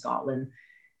over from Scotland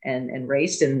and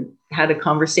raced, and had a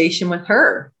conversation with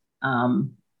her.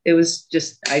 It was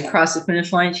just, I crossed the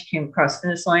finish line. She came across the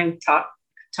finish line, talked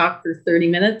for 30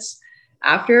 minutes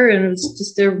after. And it was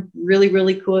just a really,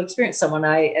 really cool experience. Someone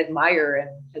I admire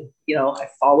and, I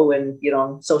follow in,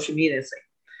 on social media. It's like,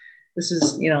 this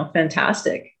is,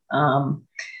 fantastic. And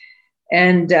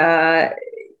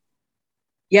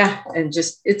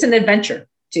just, it's an adventure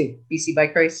too. BC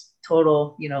Bike Race,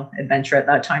 total, adventure. At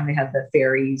that time, they had the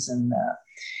ferries and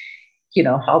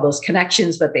all those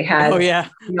connections, but they had, I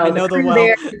know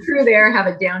the crew there have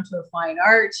it down to a fine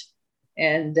art.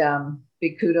 And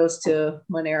big kudos to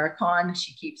Monera Khan.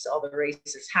 She keeps all the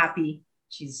racers happy.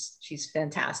 She's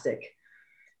fantastic.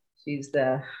 She's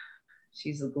the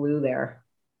glue there.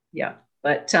 Yeah.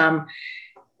 But I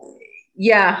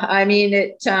mean,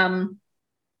 it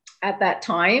at that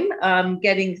time,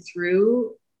 getting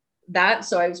through that.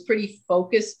 So I was pretty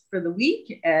focused for the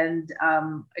week, and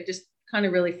I just kind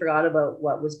of really forgot about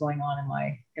what was going on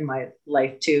in my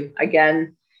life too.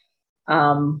 Again,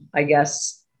 I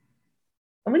guess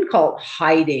I wouldn't call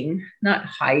it not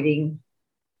hiding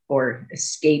or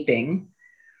escaping.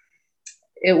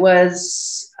 It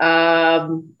was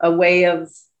a way of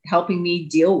helping me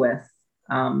deal with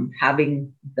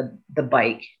having the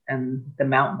bike and the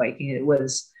mountain biking. It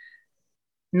was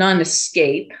not an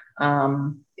escape.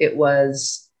 It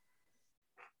was,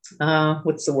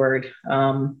 what's the word?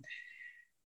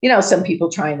 Some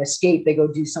people try and escape. They go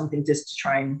do something just to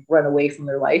try and run away from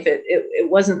their life. It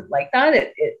wasn't like that.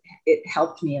 It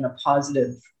helped me in a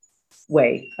positive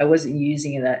way. I wasn't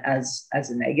using it as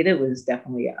a negative. It was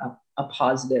definitely a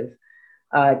positive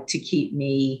to keep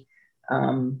me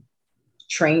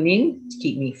training, to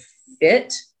keep me fit,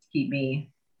 to keep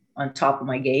me on top of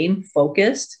my game,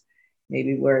 focused.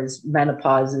 Maybe whereas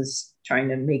menopause is trying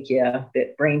to make you a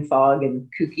bit brain fog and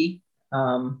kooky.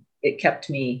 It kept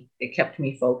me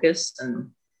focused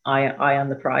and eye on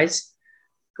the prize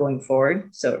going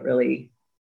forward. So it really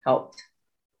helped.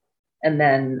 And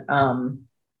then,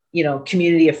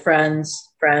 community of friends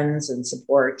and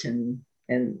support. And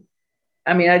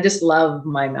I mean, I just love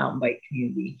my mountain bike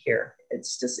community here.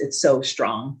 It's so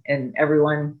strong, and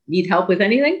everyone need help with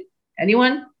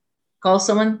anyone, call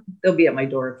someone, they'll be at my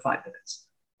door in 5 minutes.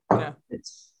 Yeah.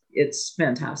 It's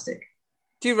fantastic.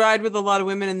 Do you ride with a lot of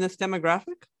women in this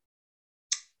demographic?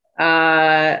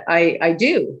 I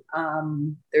do. Now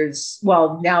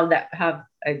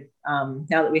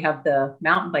that we have the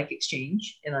mountain bike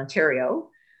exchange in Ontario,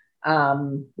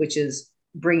 which is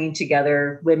bringing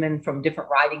together women from different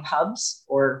riding hubs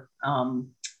or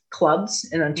clubs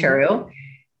in Ontario. Mm-hmm.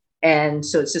 And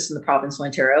so it's just in the province of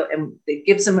Ontario, and it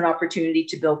gives them an opportunity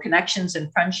to build connections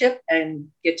and friendship and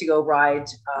get to go ride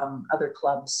other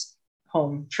clubs'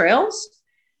 home trails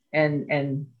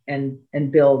and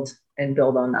build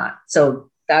on that.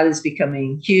 So that is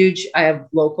becoming huge. I have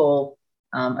local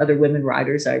other women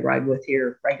riders I ride with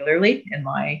here regularly in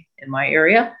my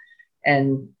area,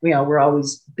 and we're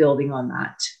always building on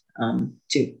that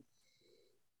too.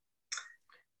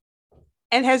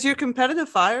 And has your competitive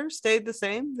fire stayed the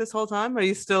same this whole time? Are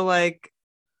you still like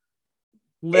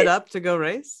lit up to go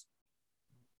race?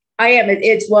 I am.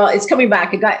 It's coming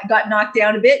back. It got knocked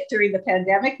down a bit during the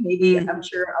pandemic. Maybe I'm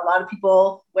sure a lot of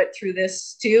people went through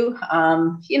this too.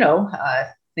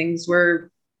 Things were,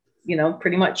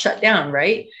 pretty much shut down,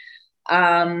 right?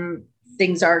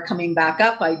 Things are coming back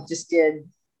up. I just did,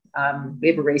 we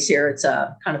have a race here. It's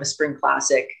a kind of a spring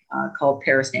classic called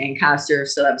Paris to Ancaster.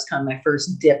 So that was kind of my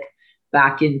first dip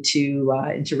back into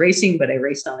racing, but I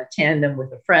raced on a tandem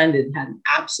with a friend and had an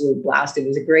absolute blast. It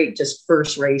was a great just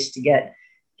first race to get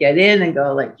in and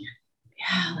go I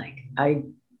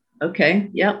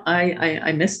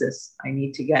miss this. I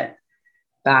need to get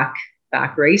back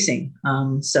racing.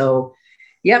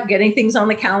 Getting things on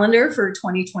the calendar for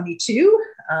 2022.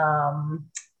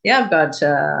 I've got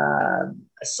a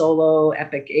solo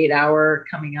epic 8-hour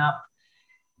coming up,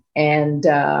 and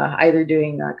either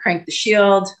doing Crank the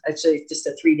Shield, actually just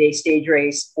a 3-day stage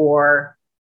race, or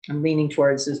I'm leaning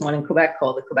towards. There's one in Quebec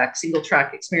called the Quebec Single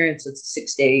Track Experience. It's a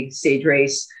 6-day stage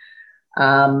race.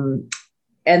 And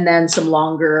then some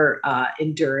longer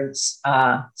endurance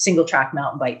single track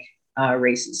mountain bike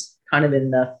races, kind of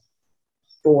in the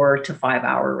 4 to 5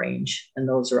 hour range. And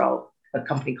those are all a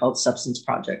company called Substance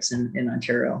Projects in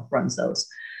Ontario runs those.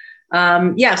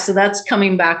 So that's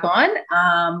coming back on.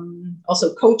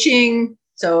 Also coaching.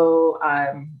 So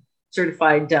I'm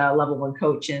certified level 1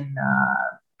 coach in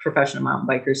Professional Mountain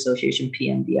Bikers Association,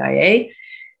 PMBIA.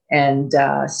 And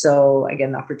so I get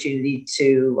an opportunity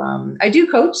to, I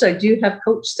do coach. So I do have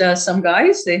coached some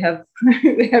guys. They have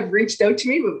they have reached out to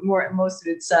me, but most of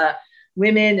it's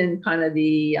women and kind of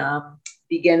the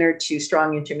beginner to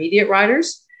strong intermediate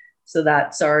riders. So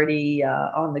that's already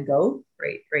on the go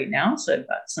right now. So I've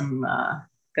got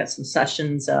some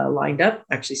sessions lined up,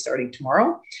 actually starting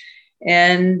tomorrow.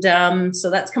 And so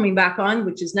that's coming back on,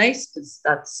 which is nice because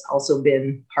that's also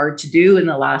been hard to do in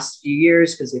the last few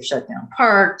years because they've shut down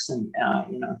parks and,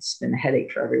 it's been a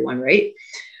headache for everyone, right?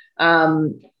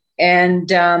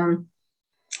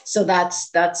 So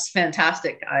that's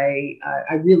fantastic. I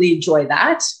really enjoy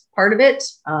that part of it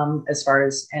as far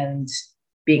as and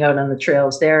being out on the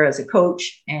trails there as a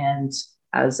coach and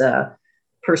as a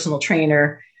personal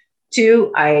trainer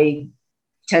too. I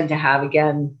tend to have,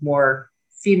 again, more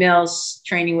females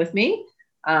training with me,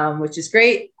 which is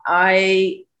great.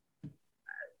 They'll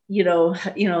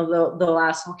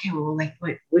ask, okay, well, like,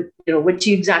 what do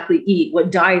you exactly eat?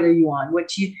 What diet are you on?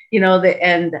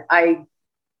 And I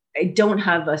don't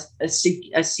have a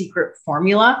secret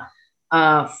formula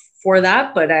for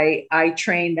that, but I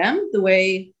train them the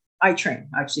way I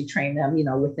actually train them,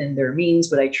 within their means,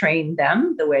 but I train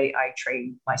them the way I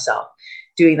train myself,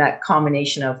 doing that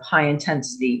combination of high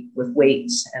intensity with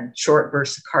weights and short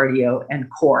bursts of cardio and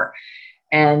core.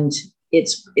 And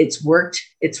it's worked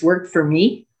for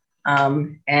me.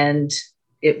 And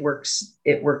it works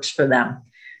for them.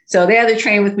 So they either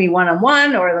train with me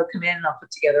one-on-one or they'll come in and I'll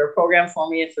put together a program for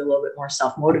me. If they're a little bit more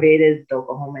self-motivated, they'll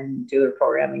go home and do their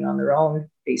programming on their own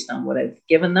based on what I've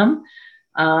given them.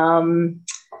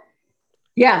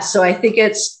 So I think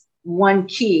it's one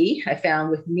key I found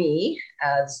with me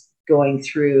as going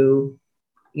through,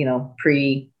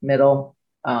 pre, middle,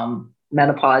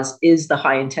 menopause is the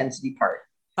high intensity part.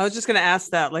 I was just going to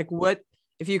ask that, like, what,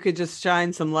 if you could just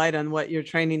shine some light on what your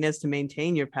training is to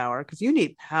maintain your power, because you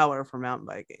need power for mountain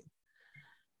biking.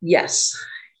 Yes.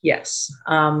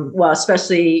 Well,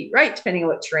 especially, right, depending on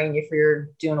what terrain, if you're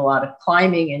doing a lot of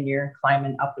climbing and you're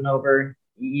climbing up and over,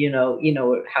 you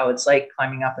know how it's like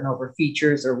climbing up and over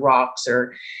features or rocks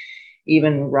or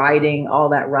even riding all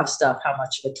that rough stuff, how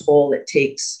much of a toll it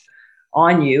takes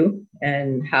on you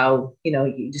and how,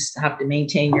 you just have to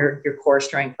maintain your core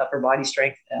strength, upper body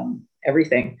strength,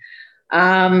 everything.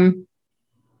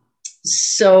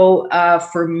 So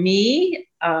for me,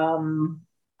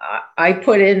 I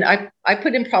put in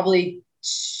probably,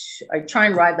 I try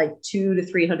and ride like 200 to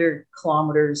 300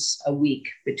 kilometers a week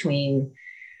between,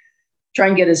 try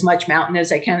and get as much mountain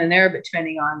as I can in there, but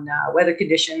depending on weather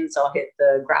conditions, I'll hit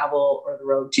the gravel or the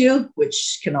road too,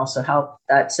 which can also help.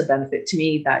 That's a benefit to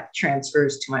me that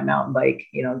transfers to my mountain bike,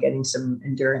 getting some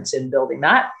endurance in building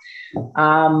that.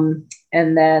 And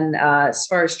then as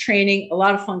far as training, a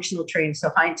lot of functional training,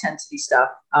 so high intensity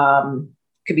stuff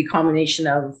could be a combination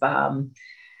of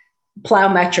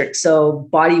plyometrics, so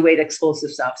body weight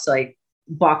explosive stuff, so like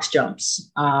box jumps.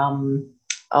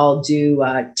 I'll do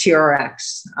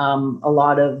TRX, a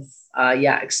lot of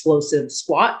explosive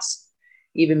squats,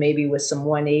 even maybe with some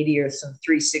 180 or some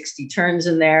 360 turns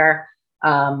in there.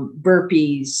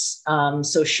 Burpees,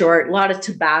 so short, a lot of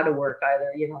Tabata work,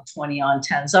 either 20 on,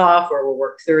 10s off, or we'll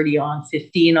work 30 on,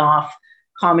 15 off.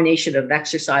 Combination of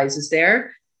exercises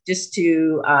there, just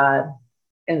to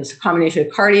and it's a combination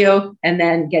of cardio and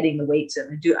then getting the weights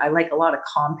in. I like a lot of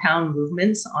compound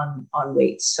movements on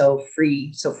weights. So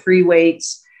free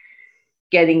weights,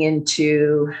 getting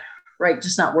into, right,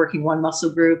 just not working one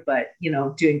muscle group, but,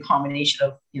 doing combination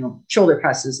of, shoulder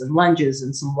presses and lunges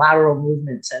and some lateral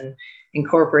movements and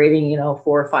incorporating,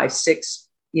 4, 5, 6,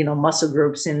 muscle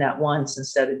groups in at once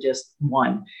instead of just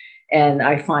one. And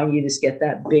I find you just get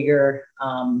that bigger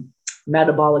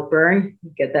metabolic burn,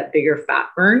 get that bigger fat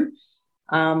burn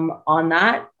on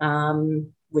that,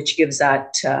 which gives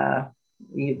that, I'm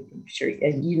sure,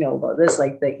 and about this,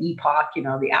 like the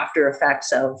EPOC, the after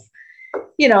effects of,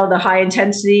 the high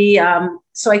intensity.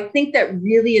 So I think that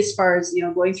really, as far as,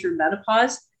 going through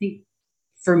menopause, I think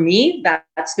for me,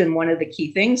 that's been one of the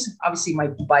key things. Obviously my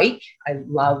bike, I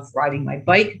love riding my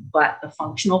bike, but the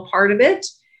functional part of it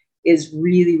is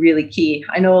really, really key.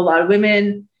 I know a lot of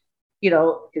women,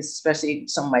 because especially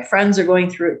some of my friends are going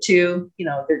through it too.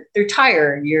 They're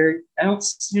tired. You're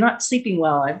not sleeping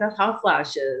well. I've got hot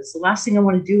flashes. The last thing I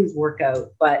want to do is work out,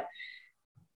 but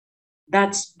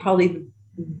that's probably the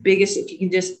biggest, if you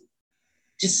can just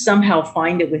somehow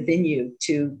find it within you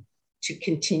to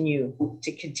continue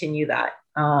that.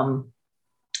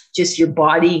 Just your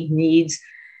body needs,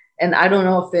 and I don't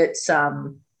know if it's, I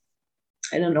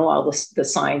don't know all the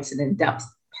science and in-depth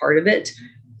part of it,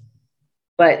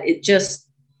 but it just,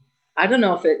 I don't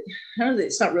know,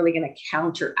 it's not really going to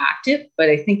counteract it, but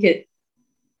I think it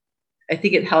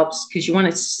helps, because you want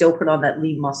to still put on that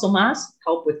lean muscle mass,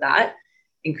 help with that,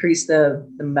 increase the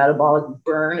metabolic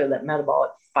burn, or that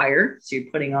metabolic fire. So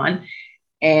you're putting on,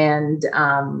 and,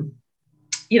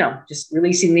 just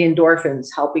releasing the endorphins,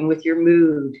 helping with your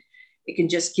mood. It can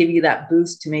just give you that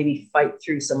boost to maybe fight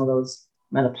through some of those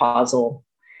menopausal.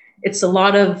 It's a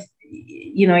lot of,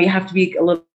 you have to be a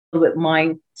little bit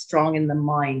strong in the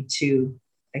mind too.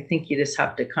 I think you just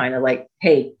have to kind of like,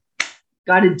 hey,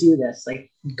 got to do this. Like,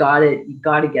 you got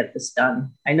to get this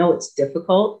done. I know it's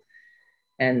difficult,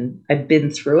 and I've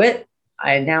been through it.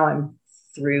 Now I'm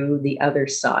through the other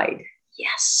side.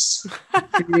 Yes.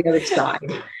 Through the other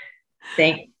side.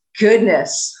 Thank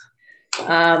goodness.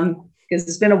 Because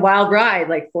it's been a wild ride,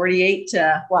 like 48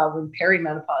 to, when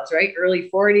perimenopause, right? Early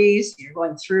 40s, you're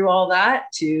going through all that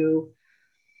to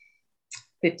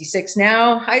 56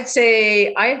 now. I'd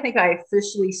say, I think I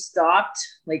officially stopped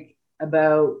like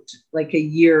about like a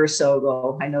year or so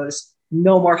ago. I noticed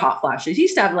no more hot flashes.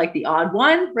 Used to have like the odd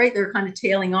one, right? They're kind of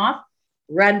tailing off.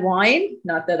 Red wine,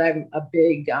 not that I'm a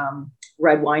big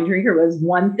red wine drinker, was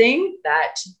one thing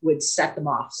that would set them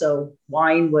off. So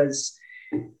wine was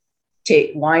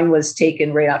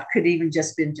taken right off. Could even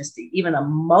just been even a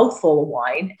mouthful of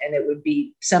wine, and it would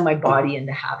send my body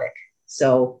into havoc.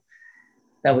 So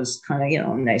that was kind of,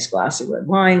 a nice glass of red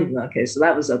wine. Okay, so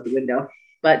that was out the window.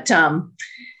 But I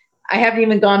haven't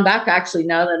even gone back, actually,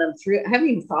 now that I'm through. I haven't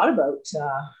even thought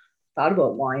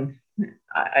about wine.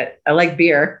 I like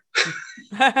beer.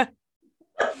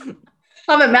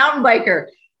 I'm a mountain biker.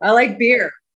 I like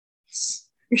beer.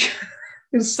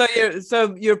 So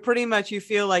you're pretty much, you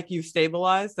feel like you've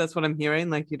stabilized. That's what I'm hearing.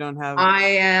 Like, you don't have.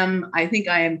 I think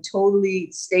I am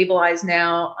totally stabilized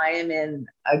now. I am in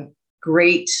a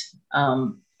great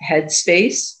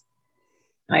headspace.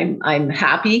 I'm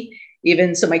happy.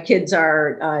 Even so, my kids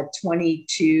are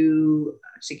 22.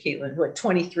 Actually, Caitlin,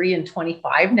 23 and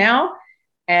 25 now,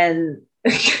 and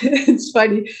it's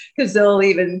funny because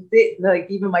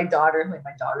even my daughter,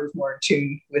 my daughter's more in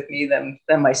tune with me than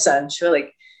my son. She's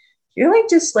like, you're like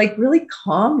just like really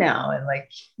calm now, and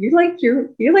like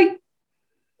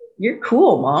you're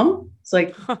cool, Mom. It's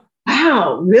like,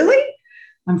 wow, really?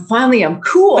 I'm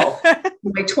cool.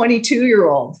 My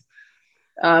 22-year-old,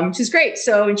 which is great.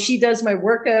 So, and she does my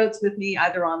workouts with me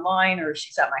either online or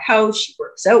she's at my house. She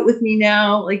works out with me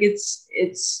now. Like it's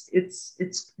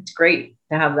great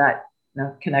to have that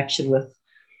connection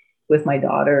with my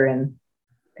daughter, and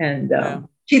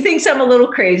she thinks I'm a little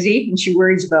crazy, and she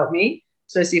worries about me,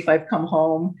 especially if I've come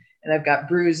home and I've got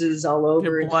bruises all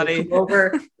over. Bloody.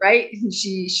 Over, right? And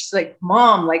she's like,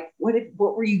 Mom, like, what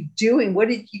were you doing?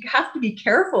 You have to be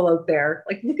careful out there.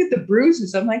 Like, look at the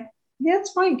bruises. I'm like, yeah,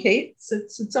 it's fine, Kate.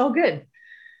 It's all good.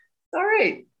 It's all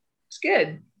right. It's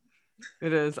good.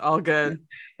 It is all good.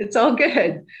 It's all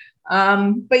good.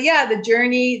 But yeah, the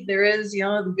journey, there is,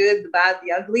 the good, the bad,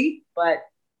 the ugly, but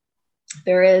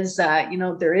there is,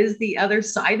 there is the other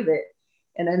side of it.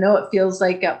 And I know it feels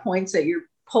like at points that you're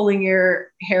pulling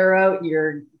your hair out,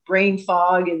 your brain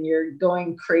fog, and you're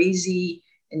going crazy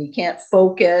and you can't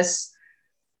focus.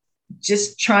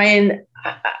 Just try and,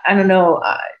 I don't know,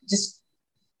 just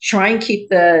try and keep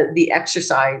the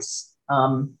exercise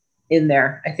in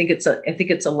there. I think it's a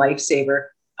lifesaver.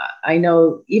 I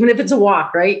know, even if it's a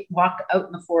walk, right? Walk out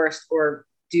in the forest, or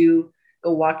go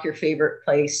walk your favorite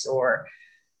place, or,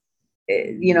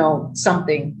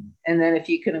 something. And then if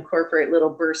you can incorporate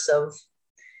little bursts of,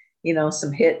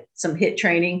 some HIIT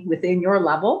training within your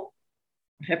level,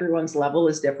 everyone's level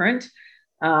is different.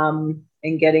 And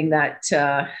getting that,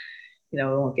 we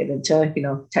won't get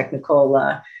into,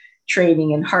 technical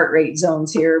training and heart rate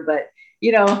zones here, but,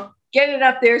 get it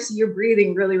up there so you're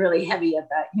breathing really, really heavy at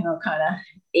that, kind of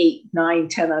 8, 9,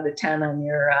 10 out of 10 on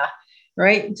your,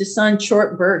 right? Just on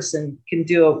short bursts, and can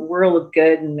do a world of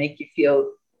good and make you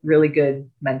feel really good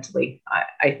mentally.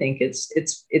 I think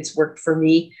it's worked for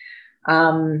me.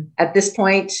 At this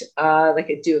point, like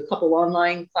I do a couple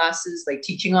online classes, like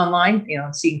teaching online,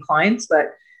 seeing clients,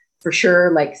 but for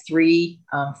sure, like 3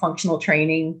 functional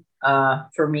training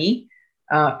for me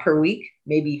per week,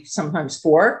 maybe sometimes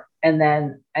 4. And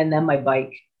then my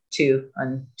bike. too,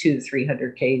 on 200 to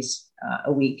 300 Ks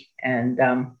a week. And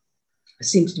it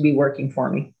seems to be working for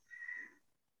me.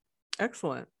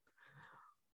 Excellent.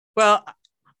 Well,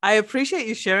 I appreciate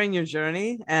you sharing your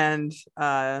journey and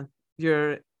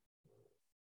your,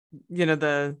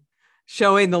 the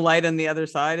showing the light on the other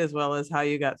side, as well as how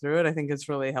you got through it. I think it's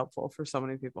really helpful for so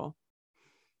many people.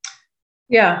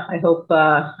 Yeah, I hope,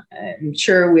 I'm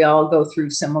sure we all go through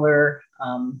similar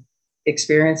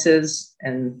experiences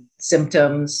and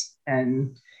symptoms,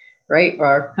 and right,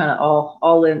 are kind of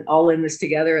all in this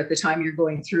together at the time you're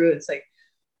going through it. It's like,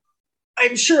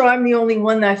 I'm sure I'm the only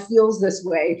one that feels this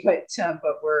way, but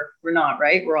we're not,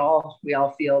 right? We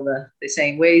all feel the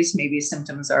same ways. Maybe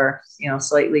symptoms are,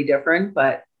 slightly different,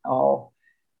 but all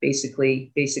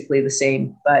basically the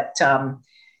same. But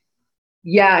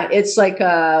yeah, it's like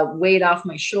a weight off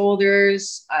my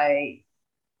shoulders. I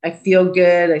feel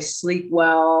good. I sleep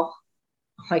well.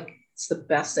 Like, it's the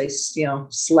best I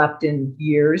slept in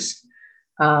years.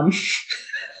 I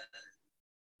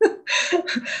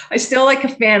still like a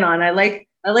fan on. I like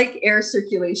air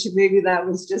circulation. Maybe that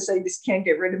was just, I just can't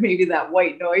get rid of maybe that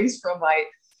white noise from my,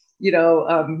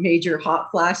 major hot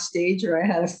flash stage where I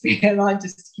had a fan on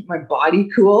just to keep my body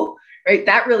cool. Right.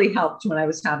 That really helped when I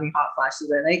was having hot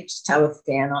flashes. And I just have a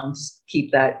fan on, just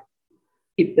keep the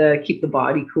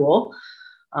body cool.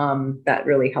 That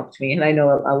really helped me. And I know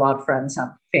a lot of friends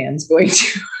have fans going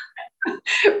to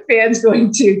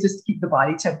just to keep the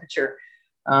body temperature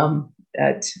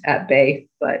at bay.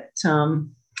 But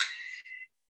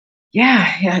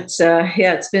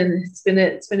it's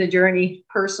been a journey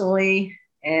personally,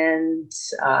 and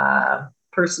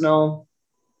personal,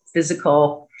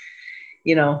 physical,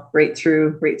 right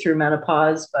through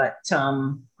menopause. But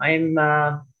I'm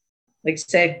like I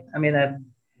say, I'm in a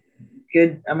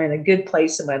good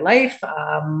place in my life.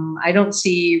 I don't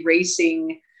see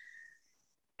racing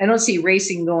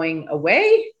going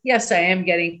away. Yes, I am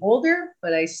getting older,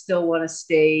 but I still want to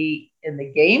stay in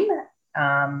the game.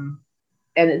 And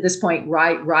at this point,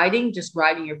 riding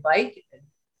your bike,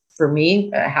 for me,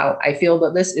 how I feel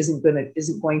about this isn't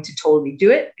going to totally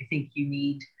do it. I think you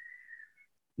need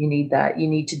that. You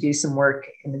need to do some work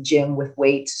in the gym with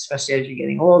weights, especially as you're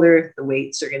getting older. The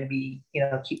weights are going to be,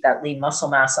 keep that lean muscle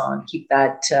mass on, keep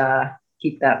that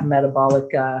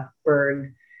metabolic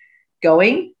burn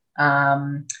going.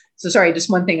 So sorry,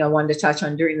 just one thing I wanted to touch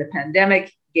on. During the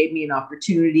pandemic, gave me an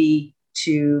opportunity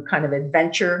to kind of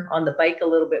adventure on the bike a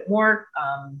little bit more.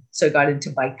 So I got into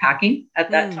bike packing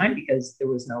at that time because there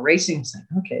was no racing. So,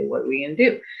 okay, what are we going to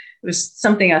do? It was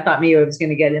something I thought maybe I was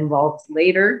going to get involved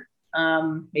later,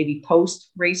 maybe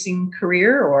post racing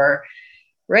career, or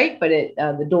right. But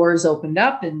the doors opened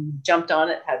up and jumped on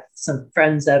it. Had some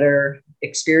friends that are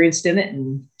experienced in it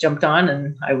and jumped on,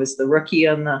 and I was the rookie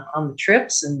on the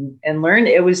trips and learned.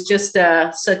 It was just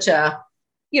such a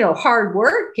hard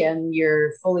work, and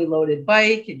you're fully loaded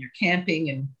bike, and you're camping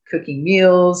and cooking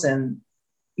meals, and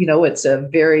it's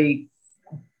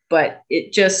but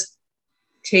it just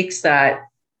takes that,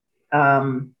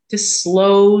 just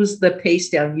slows the pace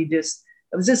down.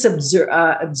 I was just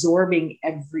absorbing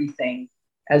everything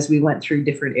as we went through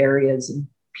different areas, and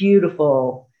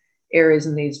beautiful areas,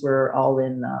 and these were all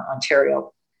in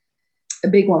Ontario. A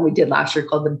big one we did last year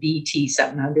called the BT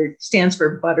 700, stands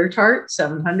for Butter Tart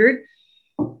 700.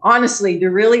 Honestly, there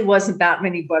really wasn't that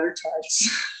many butter tarts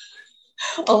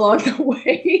along the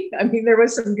way. I mean, there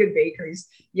was some good bakeries.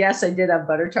 Yes, I did have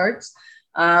butter tarts.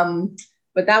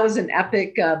 But that was an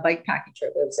epic bike packing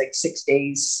trip. It was like 6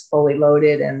 days fully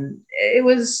loaded, and it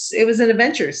was an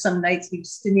adventure. Some nights we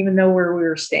just didn't even know where we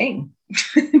were staying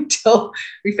until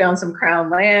we found some crown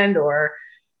land or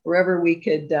wherever we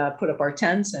could put up our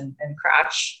tents and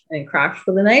crash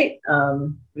for the night.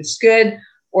 It was good.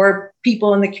 Or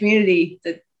people in the community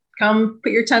that come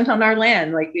put your tent on our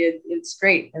land. Like it's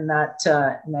great in that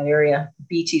area.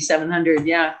 BT 700.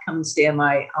 Yeah. Come and stay on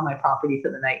my property for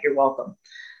the night. You're welcome.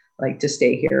 Like to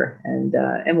stay here, and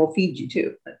we'll feed you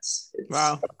too. It's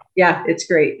wow. Yeah, it's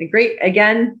great. And great.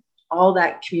 Again, all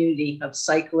that community of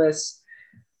cyclists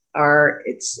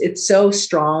it's so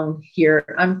strong here.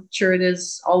 I'm sure it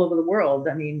is all over the world.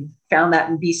 I mean, found that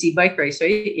in BC Bike Race,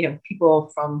 right?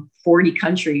 People from 40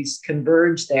 countries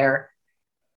converge there,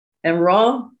 and we're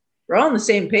all on the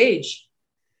same page.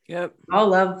 Yep. We all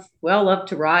love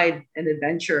to ride and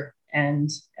adventure and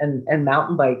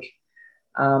mountain bike.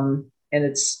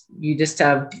 And you just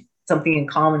have something in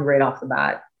common right off the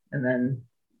bat, and then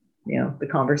the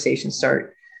conversations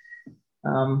start.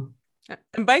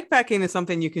 And bike packing is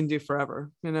something you can do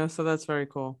forever, so that's very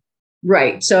cool.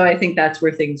 Right. So I think that's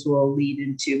where things will lead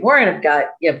into more. And I've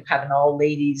got, have an all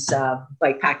ladies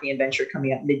bike packing adventure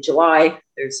coming up mid-July.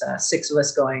 There's 6 of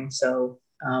us going. So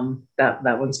that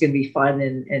one's going to be fun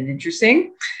and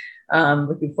interesting.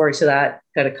 Looking forward to that.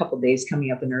 Got a couple days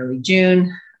coming up in early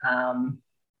June.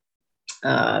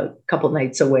 A couple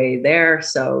nights away there.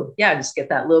 So yeah, just get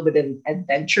that little bit of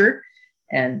adventure.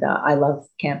 And I love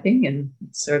camping, and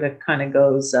it sort of kind of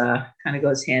goes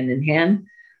hand in hand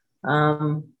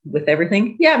with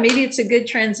everything. Yeah, maybe it's a good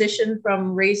transition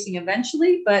from racing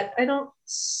eventually, but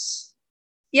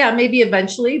maybe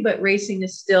eventually, but racing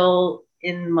is still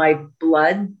in my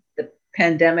blood. The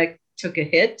pandemic took a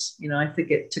hit. I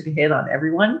think it took a hit on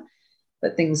everyone,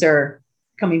 but things are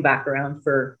coming back around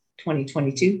for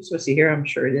 2022. Especially here, I'm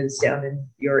sure it is down in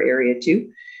your area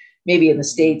too. Maybe in the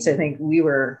States, I think we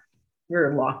were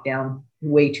locked down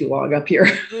way too long up here.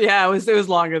 Yeah, it was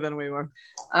longer than we were.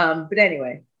 But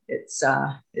anyway, it's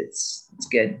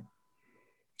good.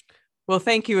 Well,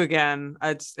 thank you again.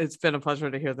 It's been a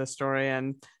pleasure to hear this story,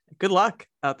 and good luck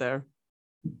out there.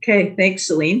 Okay, thanks,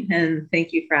 Celine, and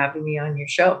thank you for having me on your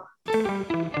show.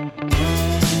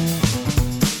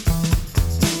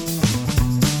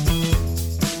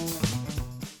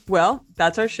 Well,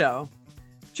 that's our show.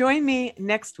 Join me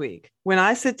next week when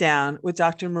I sit down with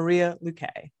Dr. Maria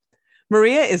Luque.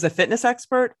 Maria is a fitness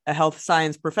expert, a health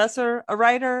science professor, a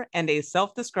writer, and a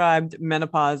self-described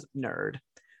menopause nerd.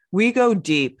 We go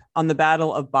deep on the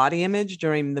battle of body image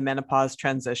during the menopause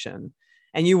transition,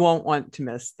 and you won't want to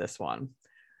miss this one.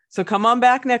 So come on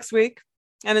back next week.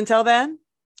 And until then,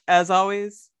 as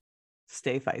always,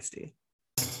 stay feisty.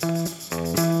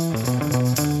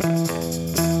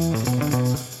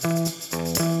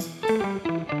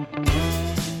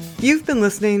 You've been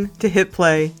listening to Hit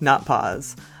Play, Not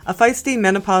Pause, a feisty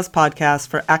menopause podcast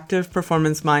for active,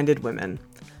 performance-minded women.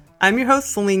 I'm your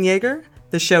host, Celine Yeager.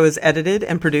 The show is edited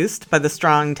and produced by the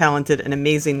strong, talented, and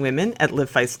amazing women at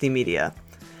Live Feisty Media.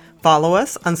 Follow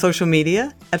us on social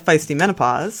media at Feisty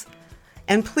Menopause,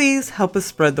 and please help us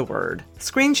spread the word.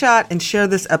 Screenshot and share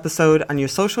this episode on your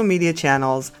social media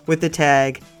channels with the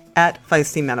tag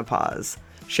 @FeistyMenopause.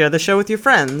 Share the show with your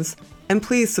friends, and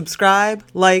please subscribe,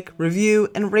 like, review,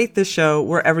 and rate this show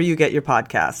wherever you get your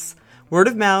podcasts. Word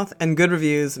of mouth and good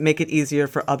reviews make it easier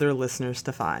for other listeners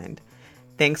to find.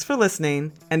 Thanks for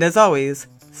listening, and as always,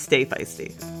 stay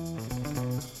feisty.